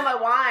gonna buy my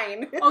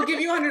wine. I'll give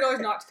you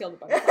 $100 not to kill the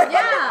butterfly.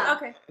 Yeah.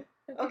 Okay.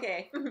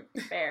 Okay,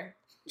 fair.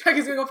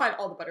 Jackie's gonna go find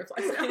all the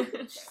butterflies now.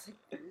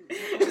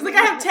 She's like,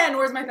 I have 10.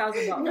 Where's my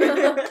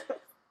 $1,000?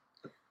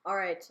 All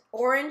right.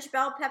 Orange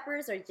bell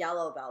peppers or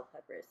yellow bell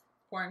peppers?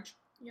 Orange.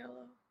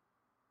 Yellow.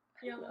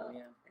 Yellow,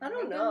 yeah. I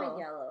don't think I'm know. a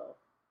yellow.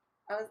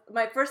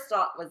 My first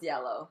thought was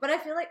yellow. But I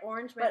feel like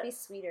orange might But- be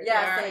sweeter.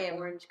 yeah, It's like same.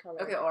 orange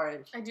color. Okay,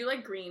 orange. I do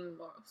like green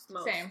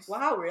most. Same.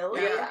 Wow,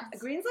 really? Yeah.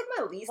 Green's like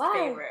my least Why?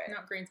 favorite. No,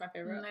 green's my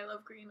favorite. I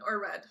love green or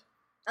red.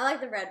 I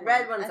like the red ones.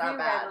 Red ones I think aren't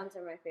bad. Red ones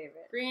are my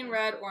favorite. Green,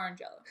 red, orange,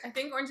 yellow. I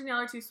think orange and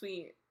yellow are too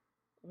sweet.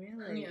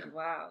 Really? Yeah.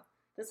 Wow.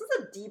 This is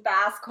a deep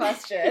ass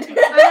question. I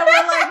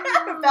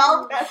know, we're like,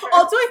 bell pepper.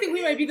 Also, I think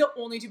we might be the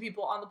only two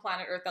people on the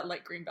planet Earth that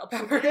like green bell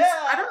peppers. Yeah.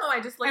 I don't know. I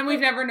just like. And we've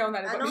never known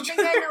that I about don't each think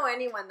other. I know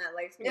anyone that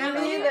likes green Yeah,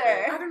 bell me peppers.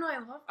 either. I don't know. I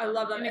love. Them. I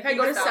love them. And If I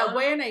go to pizza.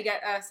 Subway and I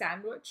get a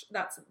sandwich,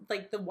 that's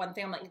like the one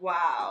thing I'm like,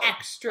 Wow.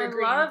 extra I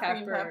green love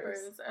peppers. green peppers.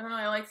 I don't know.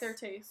 I like their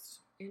taste.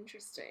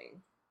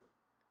 Interesting.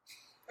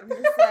 I'm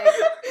just like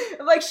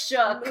I'm like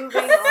shook.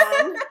 moving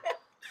on.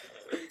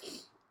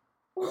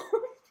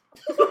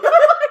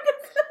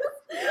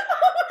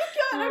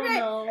 Oh, Okay.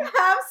 no.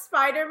 Have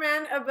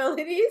Spider-Man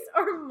abilities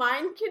or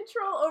mind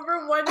control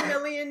over 1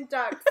 million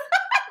ducks?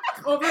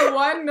 Over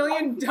 1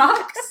 million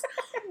ducks?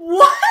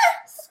 What?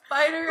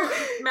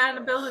 Spider-Man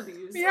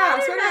abilities. Yeah,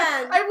 so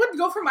Spider-Man. I would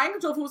go for mind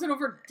control if it wasn't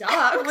over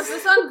ducks. Was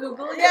this on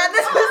Google? Yeah,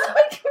 this was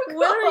like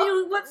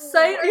What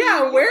site are you?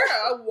 Yeah, where?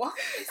 What?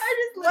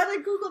 I just literally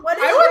Googled. What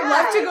is I would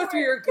that? love to go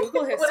through your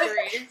Google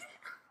history.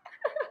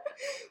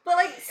 But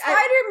like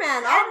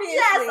Spider-Man, obviously.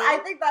 Yes, I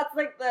think that's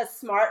like the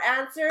smart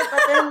answer.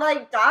 But then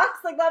like ducks,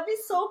 like that'd be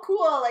so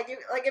cool. Like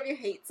if you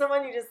hate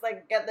someone, you just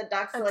like get the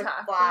ducks to like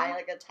Attack fly, them.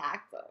 like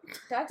attack them.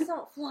 Ducks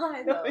don't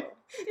fly though.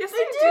 Yes, They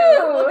they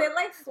do. Well, they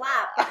like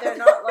flap. But they're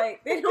not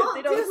like they don't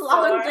They don't do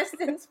long soar.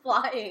 distance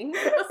flying.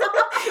 I'd be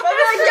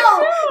like,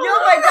 yo,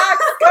 my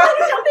ducks, go.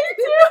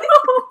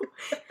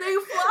 They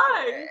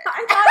fly.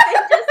 I thought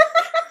they just.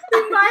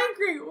 They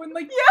migrate when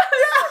like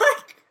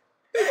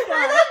I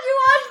thought you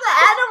watched the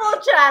Animal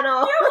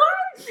Channel.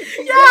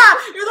 yeah,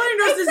 you're the one who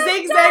knows to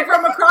zigzag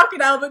from a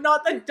crocodile, but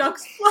not the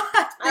duck's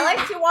fly. I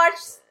like to watch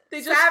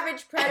They just.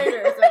 savage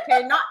predators.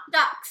 Okay, not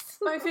ducks.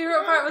 My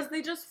favorite part was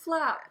they just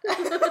flap. I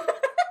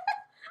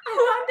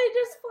thought they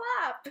just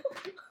flap.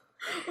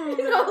 Oh,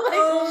 You know, like,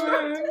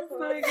 oh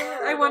my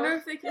god! I wonder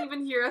if they can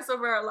even hear us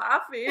over our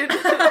laughing.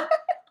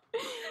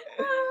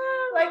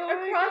 Like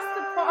across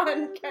the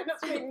pond, kind of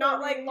thing,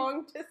 not like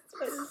long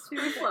distance.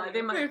 They fly.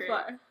 They migrate.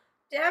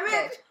 Damn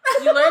it!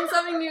 You learned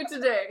something new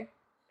today.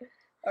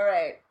 All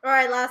right, All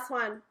right, last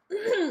one.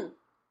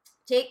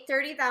 Take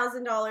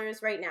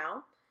 $30,000 right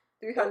now.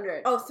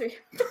 300. Oh, three.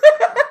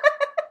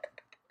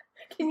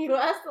 Can you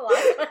ask the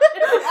last one?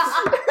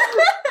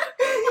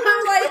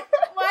 I'm like,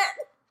 what?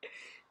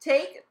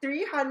 Take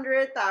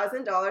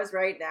 $300,000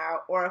 right now,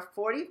 or a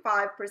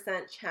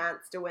 45%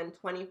 chance to win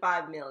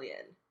 $25 million.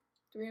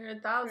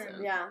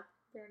 300,000. Yeah.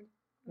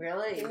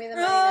 Really? Give me the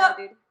money now,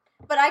 dude.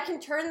 But I can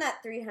turn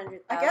that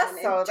 300,000. I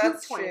guess so, into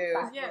that's 25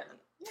 true.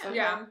 million.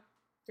 Yeah,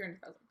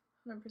 300,000.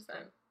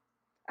 100%.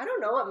 I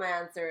don't know what my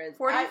answer is.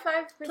 45%.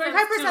 25%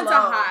 is a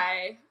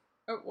high.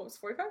 Oh, what was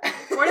 45?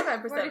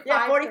 45%.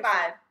 Yeah, 45.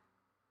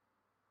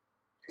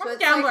 So I'm a it's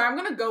gambler. like- I'm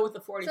gonna go with the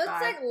So 45.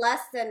 it's like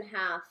less than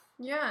half.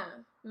 Yeah.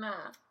 Nah.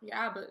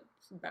 yeah, but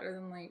it's better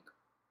than like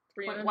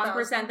 1%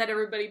 1% that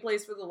everybody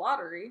plays for the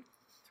lottery.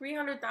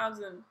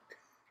 300,000.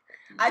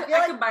 I feel I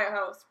like could buy a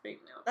house right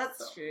now. that's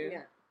so. true.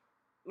 Yeah.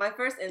 My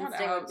first Not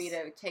instinct would be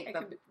ours. to take I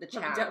the could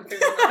chance. jump through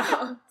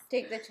the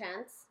Take the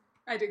chance.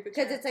 I dig the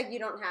Because chance. it's like you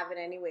don't have it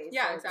anyways.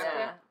 Yeah, so it's exactly.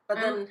 Yeah. But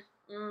then,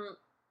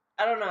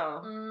 I don't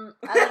know.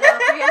 I don't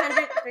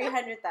know,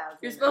 300,000.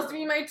 You're supposed to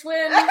be my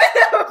twin.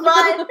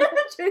 Fine.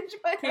 Change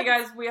my Okay,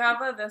 guys, we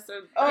have a this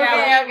or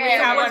Yeah, Okay, we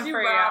have would one you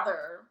for you.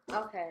 rather?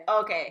 Okay.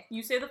 Okay.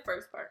 You say the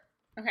first part.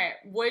 Okay,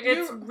 would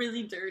It's you?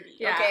 really dirty.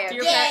 Yeah. Okay, Do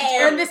your, okay.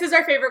 parents, And this is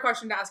our favorite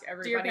question to ask do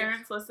your everybody.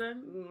 parents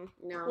listen? Mm,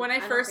 No. When I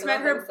don't first think met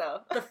I her- think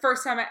so. The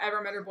first time I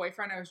ever met her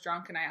boyfriend, I was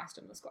drunk and I asked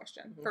him this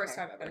question. First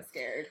Okay, time ever. I'm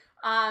scared.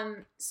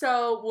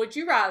 So would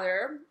you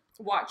rather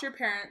watch your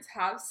parents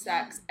have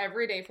sex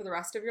every day for the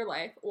rest of your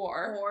life,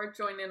 or Or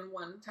join in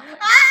one time.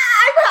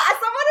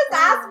 Someone has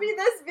asked me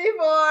this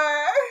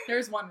before.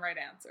 there's one right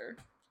answer?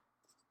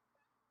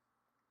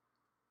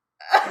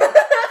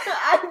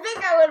 I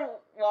think I would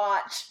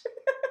watch.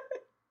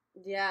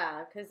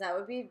 Yeah, because that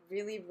would be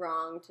really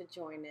wrong to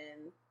join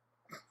in.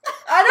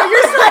 I know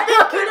you're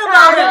so thinking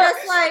about I'm it.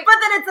 just like, But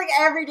then it's like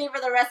every day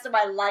for the rest of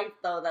my life,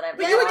 though, that I'm.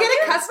 But you would get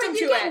watching. accustomed but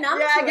to you get it. numb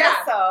Yeah, I to guess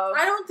it. so.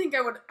 I don't think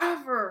I would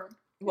ever.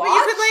 But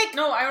you could like.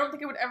 No, I don't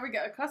think I would ever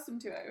get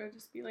accustomed to it. I would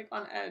just be like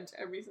on edge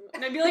every single.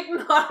 And I'd be like,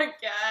 not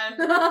again.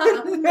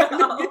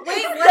 No.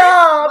 Wait,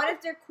 No. what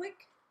if they're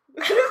quick?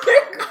 Like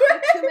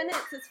 2 minutes,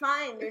 it's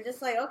fine. You're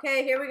just like,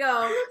 okay, here we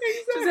go.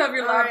 Just have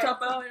your All right.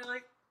 laptop out. And you're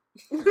like,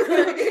 You're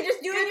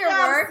just doing Good your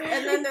job, work, Steve.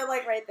 and then they're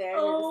like right there.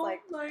 And you're just oh like,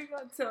 my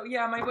god. So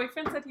yeah, my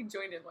boyfriend said he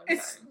joined in one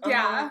It's time.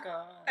 yeah, Oh,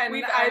 God. and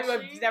We've I've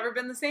actually- never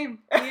been the same.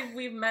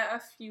 We've met a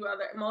few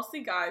other,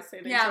 mostly guys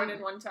say they Yeah. joined in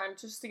one time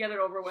just to get it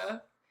over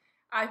with.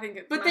 I think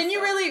it's. But then messed you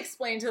up. really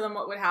explain to them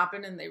what would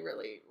happen, and they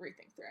really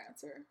rethink their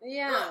answer.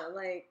 yeah,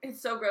 like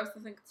It's so gross to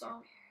think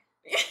about.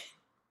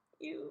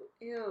 You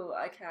Ew,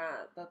 I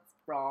can't. That's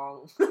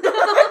wrong.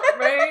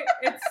 right?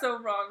 It's so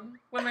wrong.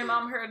 When my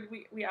mom heard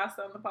we asked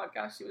her on the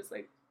podcast, she was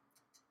like,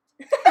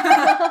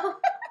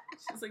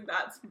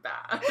 that's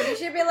bad. you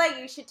should be like,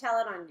 you should tell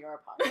it on your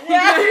podcast.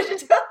 Yeah, you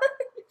should tell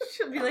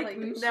She'll be like,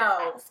 you should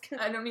no, ask.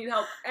 I don't need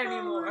help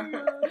anymore.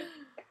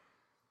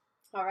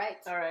 All right,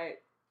 All right.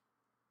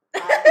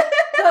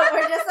 bye.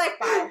 We're just like,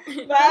 bye.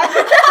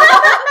 Bye.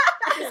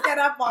 Just get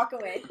up, walk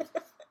away.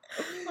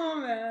 Oh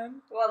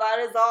man, Well, that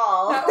is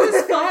all. that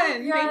was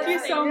fun. Yeah, Thank you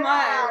so yeah,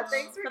 much.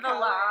 thanks for For the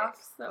coming.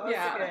 laughs. That was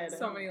Yeah, good.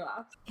 so many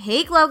laughs.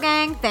 Hey Glow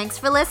Gang, thanks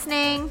for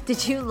listening.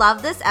 Did you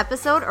love this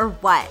episode or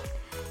what?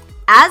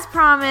 As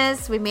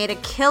promised, we made a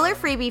killer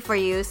freebie for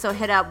you, so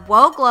hit up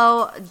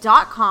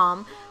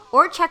woglow.com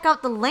or check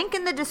out the link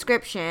in the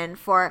description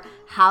for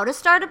how to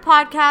start a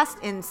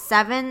podcast in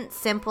 7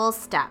 simple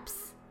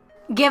steps.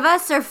 Give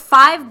us your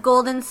 5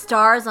 golden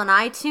stars on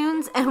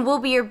iTunes and we'll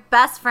be your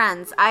best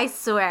friends, I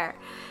swear.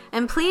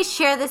 And please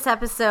share this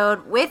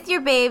episode with your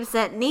babes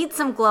that need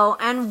some glow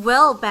and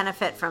will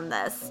benefit from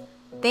this.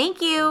 Thank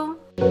you.